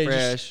them like Yeah, you just-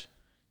 fresh.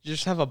 You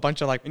just have a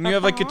bunch of like. And you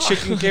have like a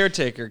chicken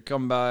caretaker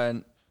come by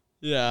and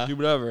Yeah. do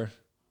whatever.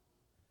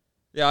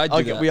 Yeah, I'd do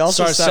Okay, that. we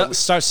also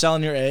start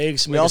selling your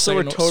eggs. We make a also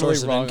were second totally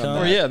source of wrong on income.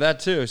 that. Or yeah, that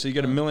too. So you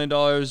get $1 million,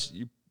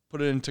 you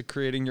put it into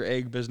creating your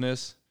egg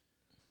business.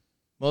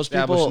 most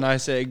Establish people. a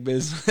nice egg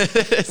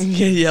business.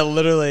 Yeah,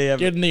 literally.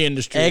 Get in the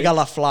industry. Egg à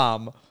la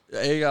flamme.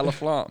 Egg a la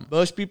flamme.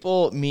 Most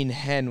people mean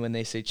hen when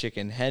they say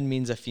chicken. Hen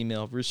means a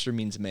female. Rooster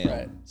means male.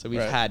 Right, So we've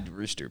right. had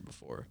rooster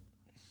before.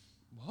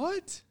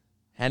 What?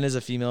 Hen is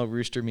a female.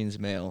 Rooster means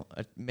male.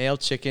 A male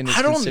chicken is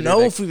I don't considered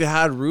know a if we've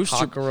had rooster.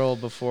 cockerel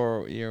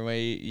before your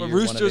way. But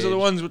roosters are the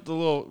ones with the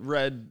little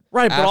red.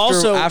 Right, but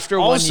After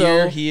also 1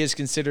 year, he is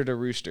considered a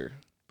rooster.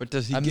 But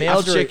does he A get male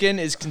after- chicken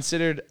is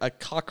considered a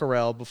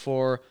cockerel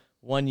before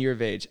 1 year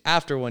of age.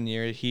 After 1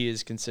 year, he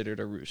is considered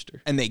a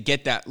rooster. And they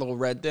get that little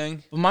red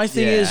thing? But my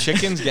thing Yeah. is,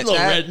 Chickens get Little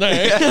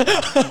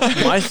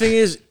that? my thing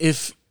is,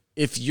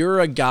 if you're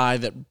a guy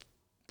that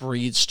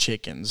breeds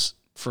chickens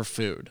for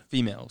food,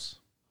 Females.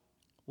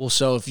 well,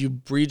 so if you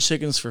breed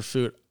chickens for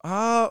food,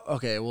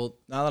 okay. Well,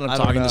 now that I'm I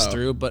don't talking this know.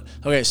 through, but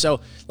okay,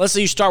 so let's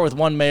say you start with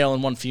one male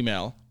and one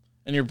female,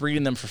 and you're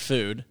breeding them for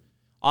food.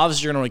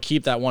 Obviously, you're going to want to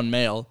keep that one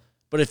male.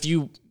 But if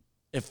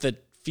the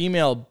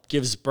female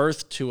gives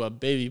birth to a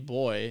baby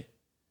boy,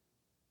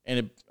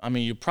 and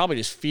you probably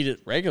just feed it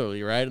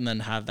regularly, right, and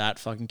then have that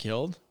fucking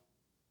killed,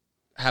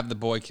 Have the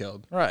boy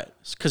killed. right?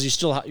 Because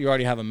you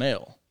already have a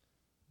male,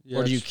 Yeah,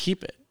 or do you it's-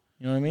 keep it?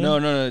 You know what I mean? No. You,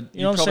 know what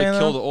I'm probably saying,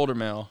 kill though? the older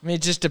male. I mean,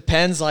 it just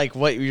depends like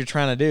what you're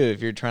trying to do.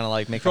 If you're trying to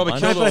like make Probably a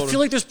kill bunch, the But I older- feel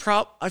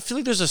like I feel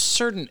like there's a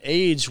certain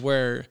age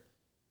where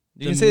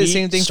you can say the meat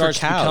same thing for starts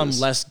to become cows.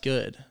 less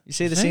good. You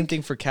say the think? same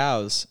thing for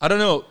cows. I don't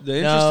know.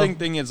 The No. interesting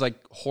thing is like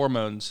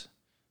hormones.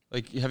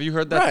 Like, have you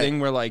heard that Right.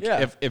 thing where like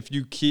Yeah.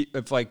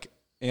 if like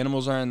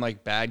animals are in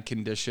like bad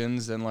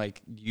conditions, then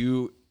like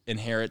you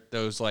inherit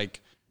those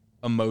like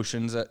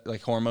emotions that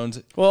like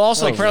hormones. Well,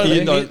 also Like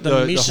apparently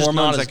the meat's just not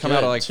hormones as that come out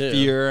good, of like too.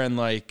 fear and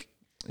like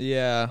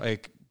Yeah.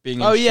 being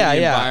in Oh, yeah,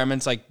 shitty yeah.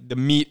 environments. Like the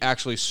meat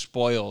actually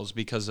spoils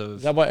because of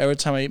Is that why every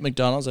time I eat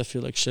McDonald's, I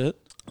feel like shit?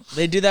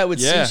 They do that with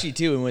Yeah. sushi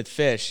too, and with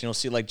fish. You'll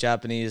see like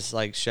Japanese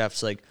like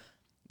chefs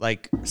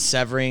like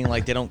severing,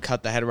 like they don't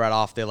cut the head right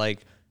off. They like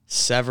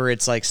sever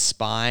its like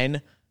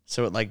spine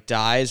so it like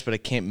dies, but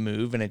it can't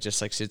move, and it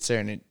just like sits there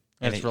and it's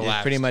it's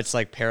relaxed. pretty much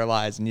like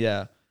paralyzed. And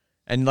yeah,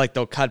 and like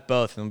they'll cut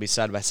both and they'll be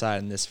side by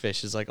side, and this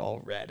fish is like all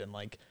red and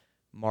like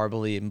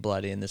marbly and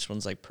bloody, and this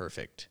one's like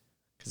perfect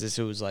because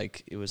it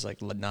was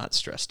like not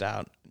stressed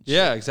out.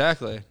 Yeah,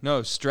 exactly.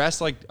 No, stress,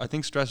 like, I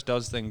think stress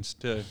does things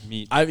to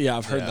meat. I've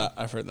heard that.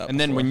 I've heard that. And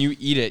then before. when you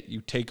eat it,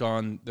 you take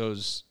on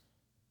those.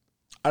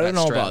 I don't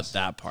know about stress.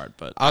 that part,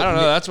 but I don't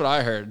know. That's what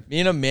I heard. Me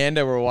and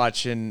Amanda were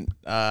watching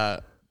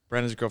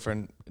Brenda's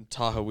girlfriend in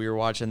Tahoe. We were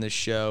watching this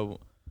show,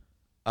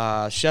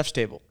 Chef's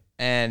Table,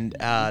 and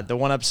the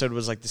one episode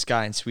was like this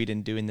guy in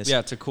Sweden doing this. Yeah,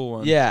 it's a cool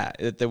one. Yeah,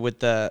 with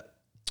the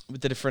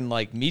different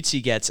like meats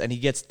he gets, and he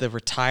gets the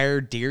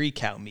retired dairy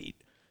cow meat.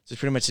 So it's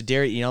pretty much the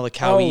dairy. The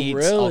cow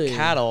eats all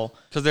cattle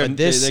because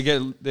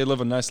they live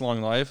a nice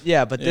long life.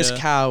 Yeah, but this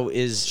cow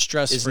is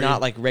stress-free.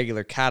 not like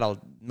regular cattle.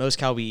 Most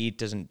cow we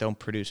eat don't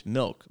produce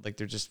milk. Like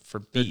they're just for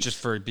beef. They're just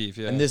for beef,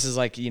 yeah. And this is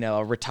like,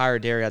 a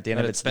retired dairy at the end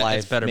of its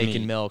life better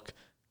making meat. milk.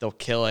 They'll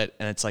kill it,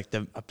 and it's like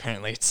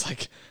apparently it's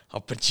like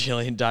a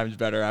bajillion times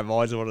better. I've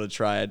always wanted to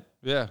try it.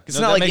 Yeah. It's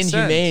not like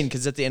inhumane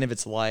because it's at the end of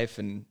its life,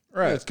 and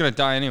Yeah, it's gonna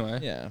die anyway.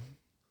 yeah.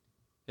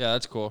 Yeah,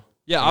 that's cool.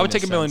 Yeah, I would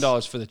take $1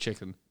 million for the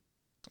chicken.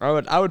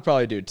 I would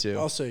probably do it too.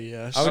 I'll say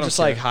yes. I would don't just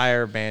care. like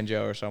hire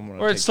Banjo or someone.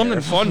 to Or take it's care something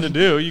of it. fun to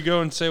do. You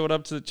go and say what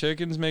up to the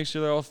chickens, make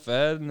sure they're all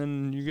fed, and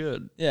then you're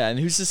good. Yeah, and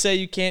who's to say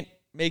you can't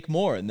make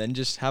more and then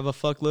just have a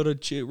fuckload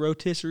of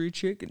rotisserie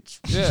chickens?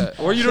 Yeah.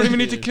 Or you don't even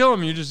need to kill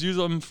them. You just use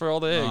them for all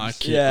the eggs. No, I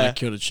Yeah.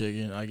 killed a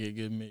chicken. I get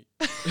good meat.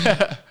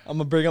 I'm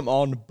gonna bring them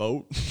all on the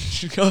boat.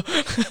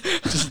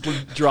 Just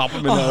drop them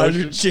in the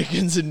 100 ocean.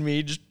 chickens and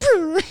me just.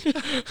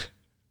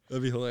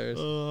 That'd be hilarious.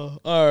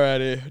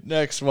 Alrighty,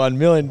 next one, $1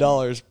 million.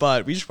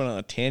 But we just went on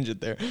a tangent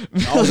there.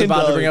 I was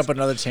about to bring up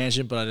another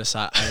tangent, but I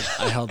decided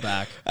I held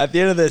back. At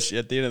the end of this,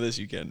 you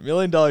can $1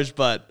 million.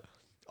 But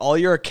all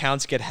your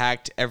accounts get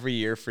hacked every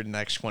year for the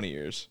next 20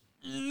 years.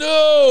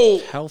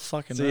 No. Hell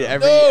fucking So no.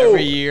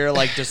 every year,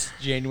 like just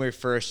January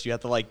 1st, you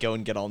have to like go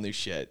and get all new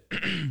shit,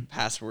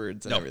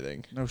 passwords and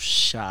everything. No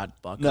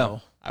shot, bucko.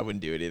 No. I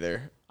wouldn't do it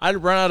either. I'd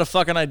run out of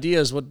fucking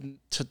ideas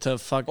to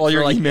fuck All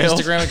your for, like emails.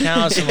 Instagram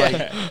accounts and like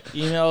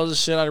emails and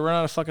shit. I'd run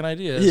out of fucking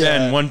ideas. Yeah.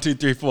 Ben, 1, 2,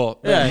 3, 4.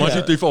 Yeah, Ben, 1, yeah.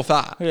 2, 3, 4,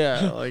 5.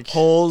 Yeah, like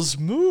Holes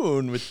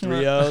Moon with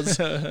 3 O's.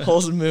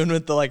 Holes Moon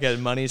with like a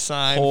money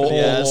sign for the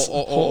S.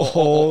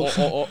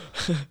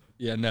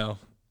 Yeah, no.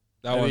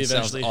 That maybe one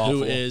sounds eventually awful.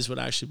 Who Is would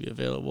actually be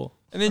available.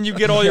 And then you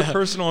get all your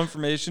personal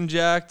information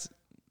jacked.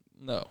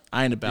 No.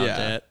 I ain't about Yeah.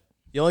 that.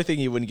 The only thing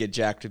you wouldn't get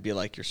jacked would be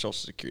like your social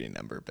security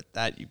number, but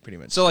that you pretty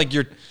much. So like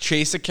your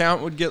Chase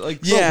account would get like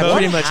Yeah, no.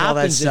 pretty much all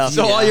that happens if stuff. you-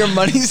 So all your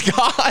money's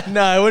gone.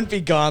 No, it wouldn't be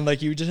gone.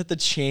 Like you would just have to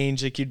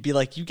change. Like you'd be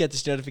like, you get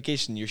this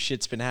notification, your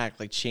shit's been hacked.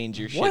 Like change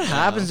your shit. What now.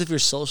 happens if your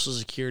social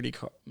security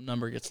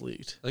number gets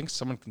leaked? I think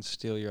someone can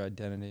steal your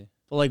identity.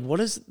 But like, what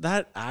does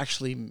that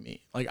actually mean?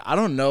 Like, I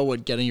don't know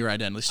what getting your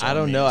identity stolen I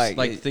don't know. means.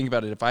 Like think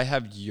about it. If I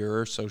have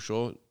your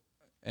social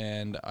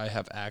and I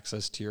have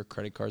access to your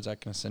credit cards, I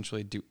can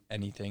essentially do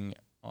anything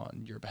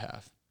on your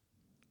behalf.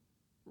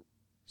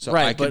 So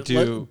Right, I could but-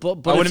 do.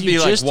 but I if wouldn't you be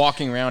like just-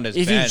 walking around as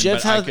if Ben, you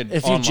just but I have, could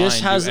if you online just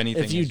do has,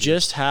 anything if you as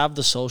just have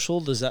the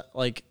social, does that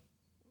like?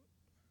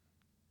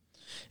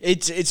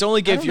 It's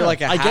only I if don't you're know.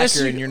 like a I guess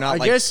hacker you- and you're not I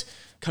like guess- I feel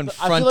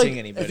confronting like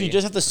anybody. If you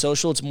just have the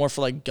social, it's more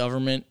for like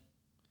government.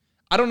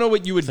 I don't know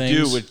what you would do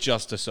Things. with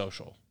just a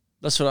social.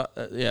 That's what.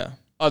 Yeah.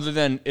 Other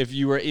than if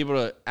you were able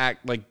to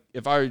act like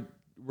if I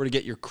were to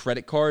get your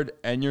credit card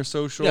and your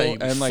social Yeah, you'd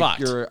be and like fucked.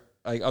 your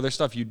like other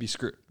stuff, you'd be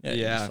screwed. Yeah.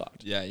 you'd be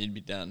fucked. yeah, you'd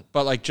be done.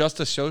 But like just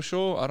a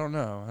social, I don't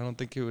know. I don't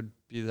think it would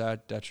be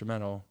that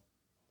detrimental.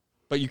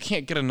 But you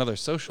can't get another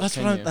social. That's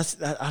can what.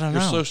 you? I don't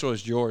Your know. social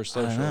is your I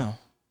social. don't know.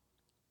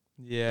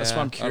 Yeah, That's why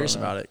I'm I don't curious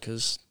know. about it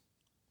because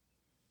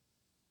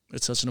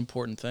it's such an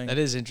important thing. That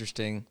is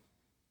interesting.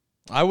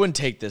 I wouldn't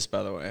take this,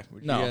 by the way.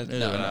 Would you No,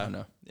 guys?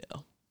 No. Yeah.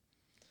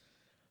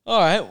 All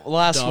right,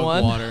 last Dog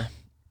one. water.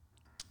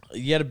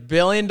 You get $1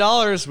 billion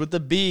with the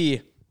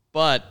B,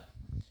 but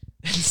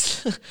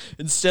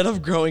instead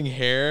of growing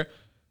hair,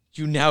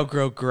 you now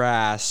grow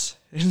grass.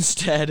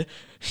 Instead,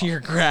 you're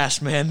a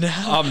grass man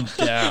now. I'm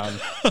down.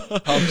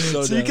 I'm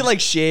so, So you can like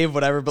shave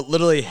whatever, but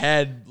literally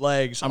head,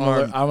 legs, I'm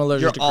arm.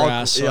 allergic you're to all-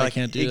 grass, so yeah, I like,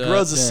 can't do it that.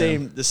 grows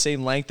Damn. the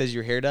same length as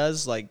your hair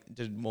does. Like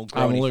it won't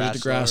grow I'm any allergic to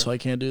faster. grass, so I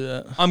can't do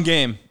that. I'm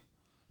game.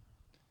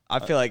 I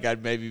feel like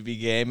I'd maybe be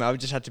game. I would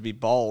just have to be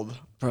bald.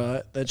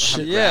 Bro, that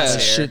shit. Yeah.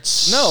 that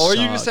shit. No, or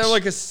you just sucks. have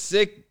like a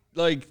sick,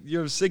 like you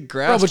have sick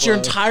grass. Bro, but your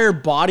flow. entire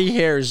body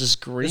hair is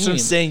just green. That's what I'm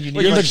saying. You need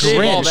Well, to you You're like, the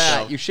shave all Grinch.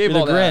 that. You shave You're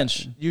all the that.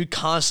 Grinch. You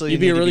constantly You'd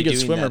be need a really to be good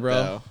doing swimmer, that, bro.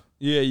 though.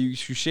 Yeah, you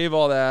shave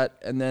all that,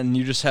 and then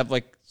you just have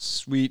like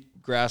sweet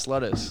grass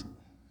lettuce.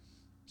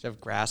 Just have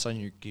grass on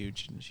your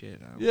gooch and shit.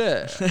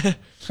 Yeah.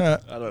 I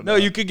don't No,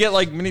 you could get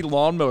like mini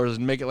lawnmowers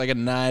and make it like a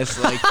nice,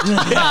 like,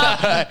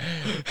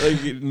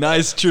 like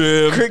nice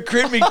trim. Crit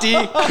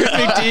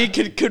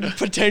McD could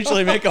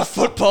potentially make a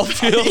football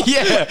field.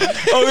 Yeah.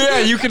 Oh yeah,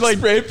 you could like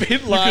Spray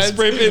paint lines.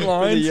 spray paint for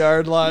lines. The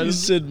yard You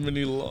lines. said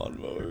mini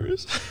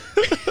lawnmowers.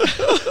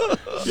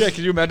 Yeah,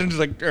 can you imagine just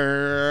like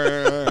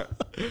I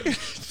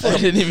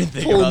didn't even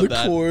think Pull about the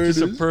that. cord.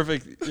 just a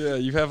perfect? Yeah,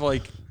 you have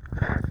like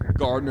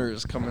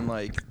gardeners come and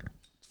like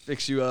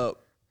fix you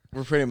up.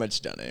 We're pretty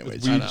much done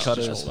anyways. Weed I know.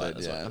 cutters. Just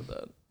That's fine, fine,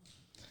 yeah.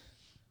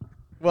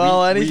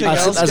 Well, anything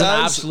That's, else, that's an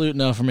guys? absolute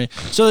no for me.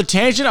 So the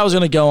tangent I was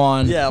gonna go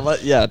on.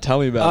 Yeah, tell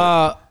me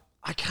about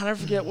I kind of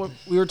forget what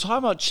we were talking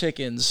about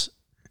chickens,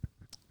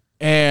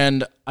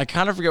 and I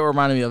kind of forget what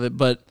reminded me of it,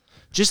 but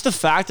just the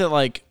fact that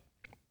like,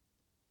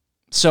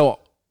 so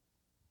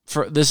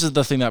for this is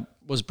the thing that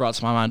was brought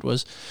to my mind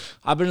was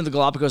I've been to the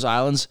Galapagos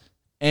Islands,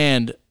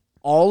 and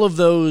all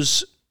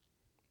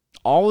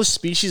the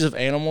species of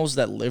animals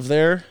that live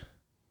there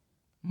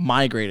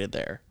migrated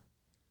there,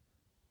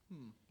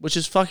 which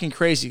is fucking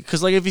crazy.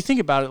 Because like if you think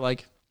about it,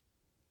 like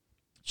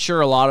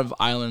sure a lot of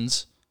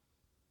islands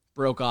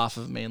broke off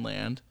of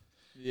mainland.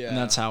 Yeah. And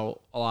that's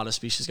how a lot of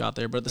species got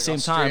there. But at the same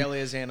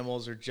Australia's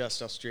animals are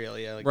just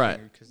Australia. Like,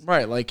 time,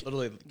 right. Like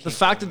literally the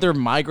fact that they're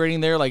migrating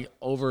there, like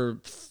over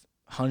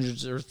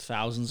hundreds or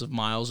thousands of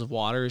miles of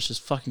water, is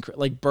just fucking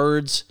like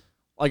birds.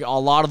 Like a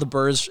lot of the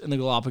birds in the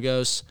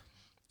Galapagos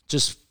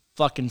just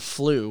fucking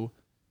flew,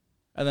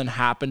 and then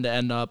happened to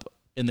end up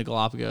in the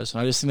Galapagos.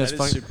 And I just think that's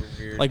fucking super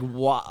weird. like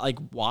why? Like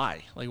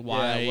why? Like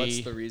why? Yeah,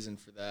 what's the reason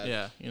for that?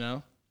 Yeah, you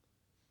know.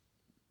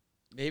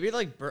 Maybe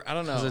like I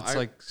don't know. Because it's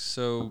like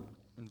so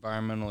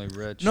environmentally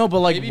rich. No, but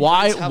like Maybe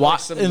why? birds have, Why like,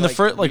 some, in the like,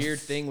 first like weird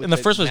thing with in the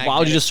the first place? Why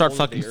would you just start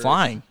magnetic fucking pole of the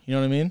flying? You know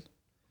what I mean?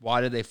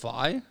 Why did they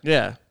fly?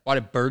 Yeah. Why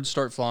did birds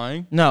start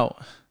flying? No.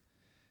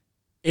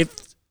 If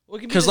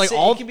because like a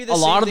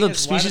lot of the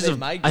species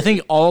of I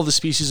think all the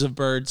species of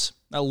birds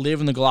that live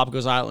in the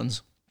Galapagos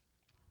Islands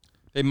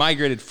They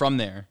migrated from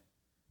there.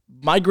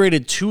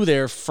 migrated to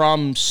there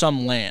from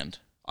some land.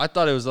 I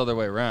thought it was the other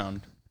way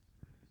around.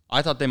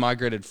 I thought they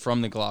migrated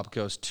from the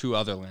Galapagos to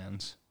other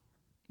lands.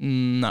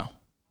 No.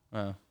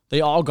 Oh.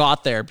 They all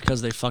got there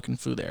because they fucking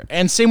flew there.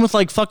 And same with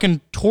like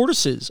fucking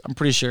tortoises, I'm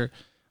pretty sure.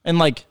 And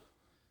like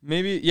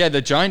Maybe, yeah,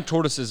 the giant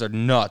tortoises are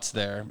nuts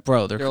there.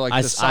 bro, They're like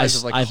the size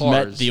of like I've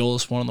cars. met the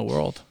oldest one in the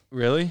world.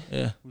 Really?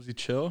 Yeah. Was he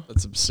chill?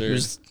 That's He absurd.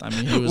 was, I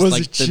mean, he was, Was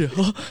like it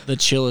chill? the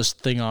chillest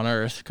thing on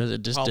earth because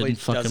it just didn't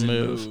fucking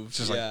move.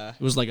 Just like- yeah.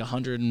 It was like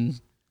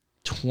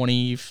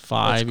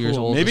 125 That's years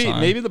cool. old.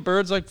 Maybe the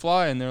birds like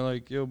fly and they're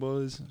like, yo,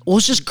 boys. Well,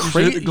 it's just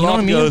crazy. the You know what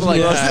I mean?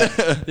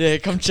 Galapagos. Like, Yeah,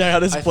 come check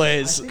out his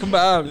place. Come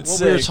on. what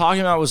we were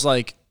talking about was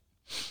like,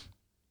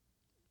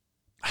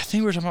 I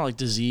think we were talking about like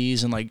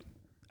disease and like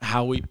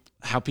how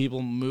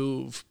people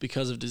move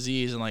because of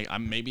disease, and like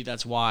maybe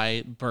that's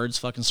why birds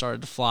fucking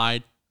started to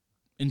fly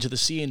into the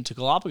sea into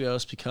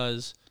Galapagos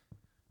because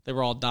they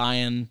were all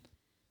dying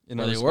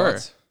where they were.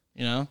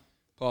 You know?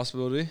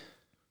 Possibility.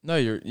 No,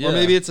 Or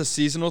maybe it's a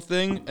seasonal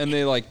thing and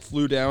they like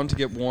flew down to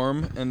get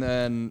warm and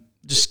then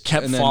Just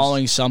kept And then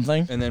following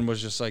something. and then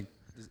was just like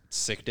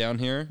sick down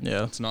here.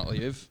 Yeah. Let's not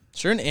leave.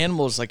 certain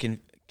animals like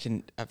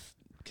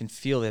can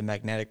feel the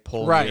magnetic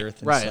pole Right, of the earth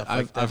and right. stuff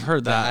I've like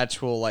heard the that.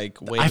 actual like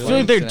I feel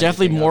like they're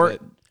definitely more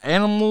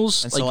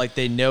animals. and so like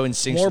they know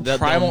instinctually more they'll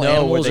primal know where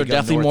animals they are go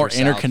definitely north more or south.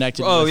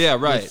 interconnected. Oh, with, yeah,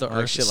 right. with the Like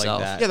earth shit like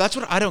itself. that. Yeah, that's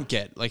what I don't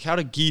get. Like, how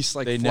do geese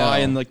like They fly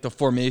know. in like the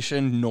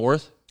formation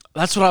north?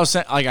 That's what I was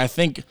saying. Like I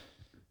think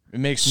It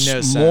makes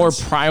no sense. more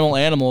primal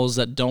animals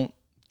that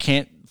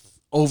can't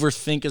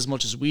overthink as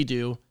much as we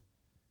do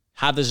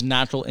have this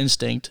natural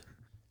instinct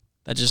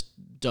that just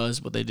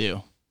does what they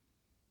do.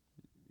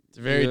 It's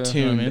very Yeah. You know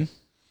tuned. what I mean?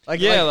 Like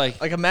Yeah,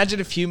 like imagine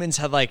if humans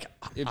had like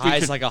If we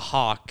eyes could- like a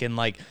hawk and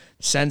like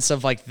sense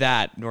of like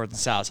that north and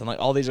south and like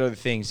all these other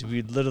things,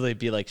 we'd literally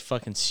be like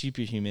fucking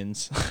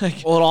superhumans.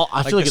 Like, Well,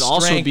 I feel like the it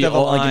also would strength be of a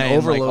like an lion,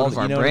 overload like, all of the-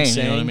 our you know what I'm brain. You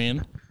know what I saying?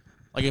 mean?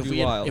 Like if Be we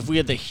had, wild. if we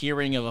had the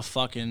hearing of a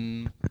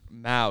fucking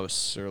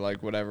mouse or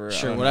like whatever.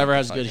 I don't whatever know,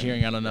 has good fucking-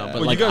 hearing, I don't know, yeah. but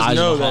Well, like you guys eyes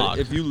know of a that hawk.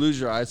 if you lose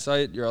your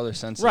eyesight, your other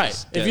senses Right.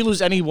 If get- you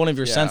lose any one of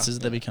your Yeah. senses,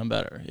 they become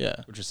better. Yeah.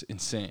 which is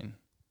insane.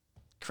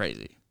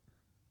 Crazy.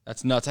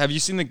 That's nuts. Have you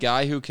seen the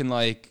guy who can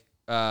like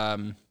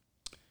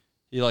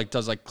he like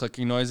does like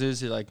clicking noises?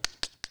 He like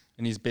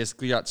and he's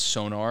basically got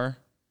sonar.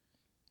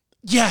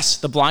 Yes,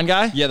 the blind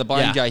guy. Yeah, the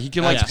blind guy. He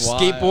can like Yes.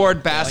 skateboard, Wild.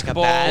 Yeah,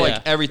 basketball, like a bat. like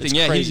Yeah. everything. It's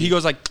Yeah, crazy. he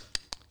goes like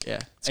Yeah,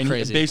 it's and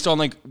crazy. based on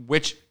like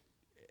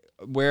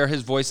where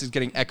his voice is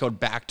getting echoed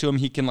back to him,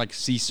 he can like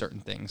see certain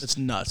things. It's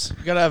nuts.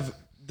 You gotta have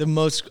the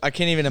most. I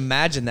can't even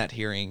imagine that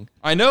hearing.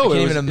 I know. I can't it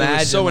even was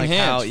imagine, so like,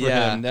 enhanced how- for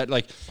yeah. him that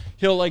like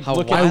he'll like How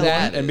look wild at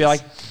that that and be is.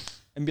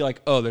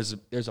 like, oh,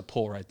 there's a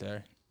pole right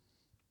there.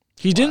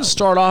 He didn't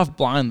start off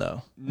blind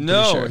though. I'm pretty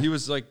No, sure. he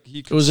was like he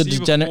It could was a, see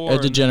before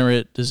and-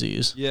 degenerate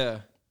disease. Yeah,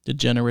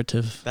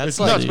 Degenerative. That's it's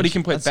like nuts. But he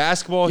can play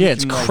basketball. Yeah, he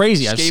it's can, like,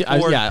 crazy. I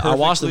skateboard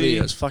watched the perfectly.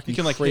 video. It's fucking He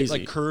can like crazy. hit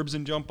like curbs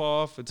and jump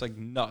off. It's like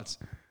nuts.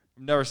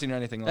 I've never seen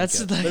anything like That's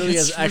it. the Literally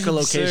has it's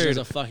echolocation absurd. as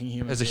a fucking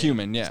human. As a being.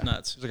 human, yeah, It's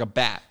nuts. He's like a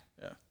bat.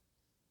 Yeah.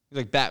 He's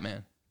like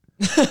Batman.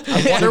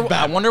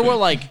 I wonder what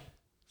like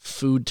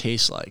food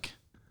tastes like.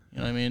 You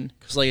know what I mean?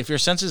 Because like if your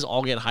senses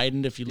all get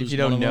heightened if you lose you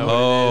one don't of them,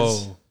 know. It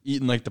is.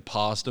 eating like the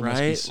pasta must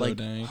be right? so Like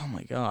dang. oh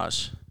my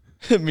gosh.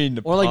 I mean,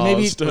 the Or like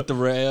maybe pasta. With the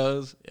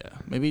rails. yeah,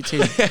 maybe it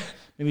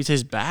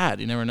tastes bad.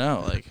 You never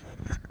know. Like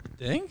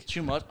Think?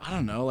 too much. I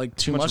don't know. Like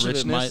too much much of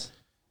it might. richness?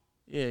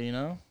 Yeah, you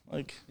know,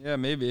 like Yeah,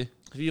 maybe.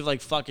 if you have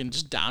like fucking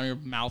just down your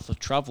mouth with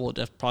truffle,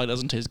 it probably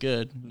doesn't taste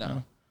good.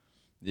 No.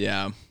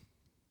 Yeah.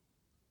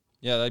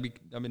 Yeah, that'd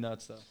be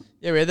nuts though.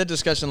 Yeah, we had that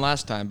discussion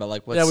last time, but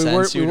like what Yeah, we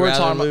sense were you'd rather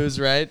talking about- lose,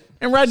 right?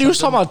 And Radu was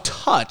talking about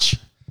touch.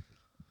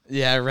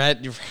 Yeah,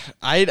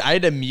 I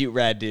had to mute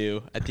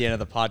Radu at the end of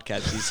the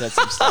podcast. He said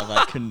some stuff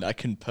I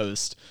couldn't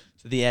post.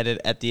 So the edit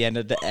at the end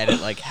of the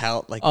edit like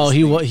hell like. Oh, this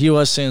thing. he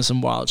was saying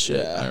some wild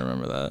shit. Yeah. I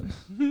remember that.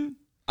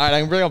 All right, I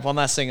can bring up one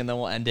last thing and then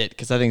we'll end it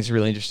because I think it's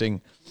really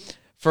interesting.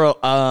 For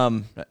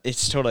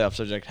it's totally off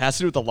subject. It has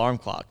to do with alarm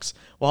clocks.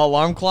 While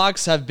alarm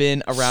clocks have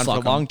been around for a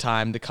long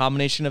time, the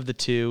combination of the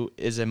two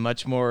is a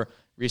much more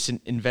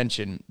recent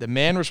invention. The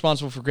man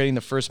responsible for creating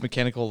the first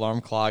mechanical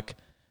alarm clock,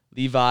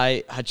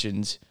 Levi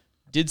Hutchins,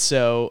 did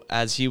so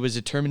as he was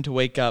determined to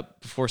wake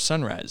up before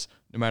sunrise,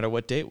 no matter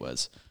what day it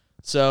was.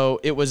 So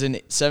it was in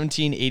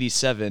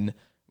 1787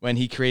 when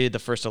he created the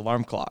first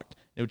alarm clock.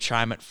 It would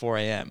chime at 4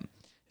 a.m.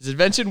 His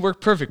invention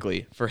worked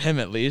perfectly, for him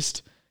at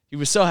least. He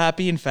was so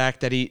happy, in fact,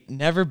 that he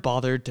never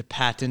bothered to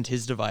patent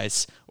his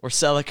device or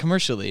sell it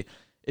commercially.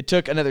 It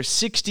took another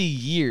 60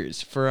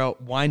 years for a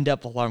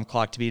wind-up alarm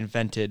clock to be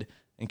invented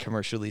and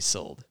commercially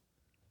sold.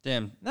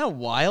 Damn. Isn't that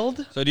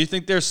wild? So do you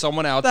think there's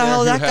someone out What the there hell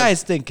who that has,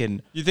 guy's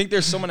thinking? You think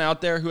there's someone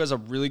out there who has a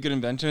really good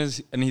invention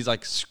and he's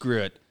like, screw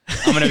it.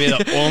 I'm going to be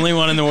the only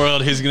one in the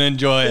world who's going to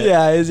enjoy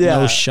it.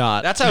 No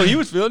shot. That's how he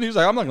was feeling. He was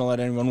like, I'm not going to let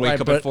anyone wake Right,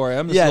 up but- at 4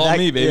 a.m. This yeah, is all that-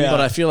 me, baby. yeah.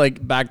 But I feel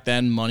like back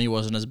then money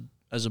wasn't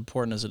as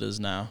important as it is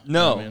now. You know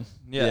No. what I mean?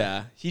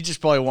 Yeah. He just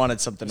probably wanted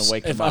something to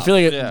wake him I up. feel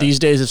like Yeah. these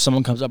days, if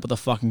someone comes up with a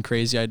fucking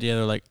crazy idea,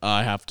 they're like,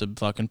 I have to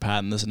fucking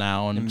patent this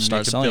now and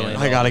start make $1 selling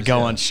billion. it. I gotta go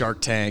yeah. on Shark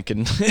Tank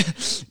and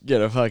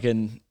get a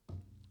fucking.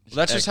 Well,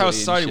 that's just how equity and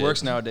society shit.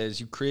 works nowadays.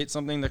 You create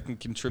something that can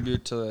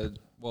contribute to the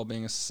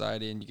well-being of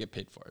society and you get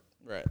paid for it.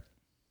 Right.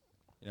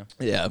 You know?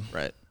 Yeah.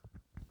 Right.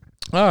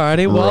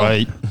 Alrighty.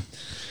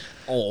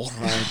 Well,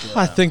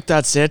 I think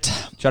that's it.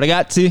 Ciao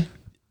ragazzi.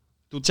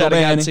 Ciao,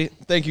 ragazzi.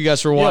 Thank you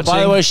guys for Yeah, watching.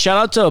 by the way, shout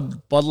out to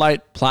Bud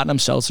Light Platinum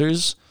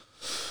Seltzers.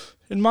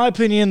 In my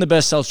opinion, the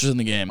best seltzers in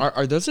the game.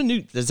 Are those a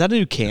new? Is that a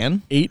new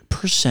can?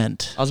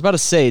 8%. I was about to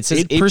say it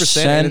says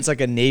 8% and it's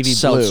like a navy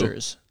blue.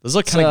 seltzers. Those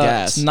look kind of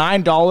It's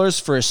gas.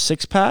 $9 for a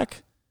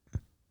 6-pack.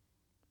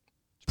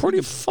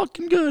 Pretty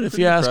fucking good, if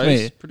you ask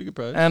me. Pretty good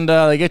price. And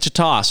they get you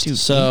tossed,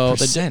 so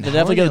they 8%. definitely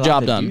How are get the they job allowed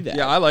to done. do that?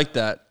 Yeah, I like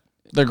that.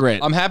 They're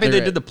great. I'm happy They're they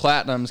great. did the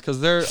platinums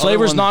because their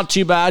Flavor's not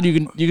too bad.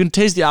 You can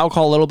taste the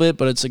alcohol a little bit,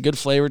 but it's a good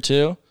flavor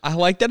too. I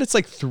like that it's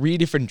like 3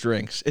 different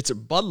drinks. It's a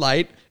Bud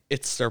Light,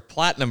 it's their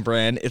platinum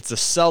brand, it's a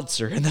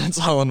seltzer, and then it's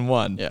all in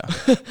one. Yeah.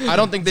 I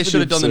don't think they It's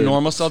should have done the absurd.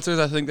 normal seltzers.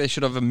 I think they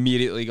should have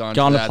immediately gone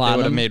Gone to to that. They would have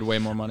platinum. made way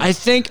more money. I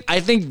think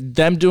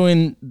them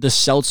doing the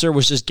seltzer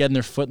was just getting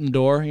their foot in the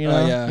door. You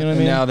know, yeah. you know what I And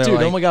mean? now they're Dude,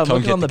 like, oh my God, "Come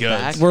look get on the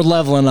goods." back. We're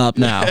leveling up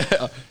now.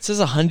 It says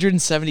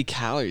 170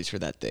 calories for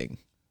that thing.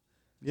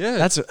 Yeah,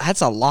 That's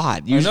a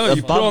lot. know, a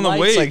you put Bud on the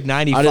Light's weight. like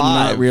 95. I did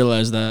not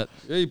realize that.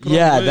 yeah, you put on the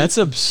Yeah, weight. that's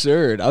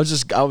absurd. I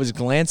was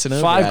glancing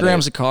over 5 at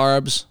grams it. of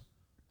carbs.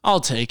 I'll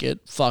take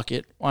it. Fuck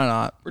it. Why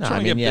not? We're No, trying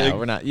I to mean, get yeah, big.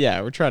 we're not.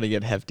 Yeah, we're trying to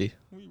get hefty.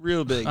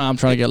 Real big. I'm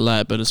trying to get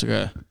light, but it's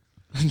okay.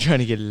 I'm trying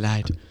to get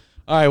light.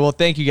 All right. Well,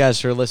 thank you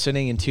guys for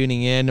listening and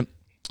tuning in.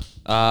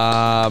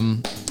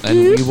 And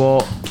we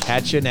will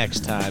catch you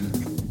next time.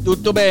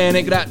 Tutto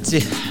bene, grazie.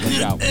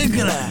 Ciao.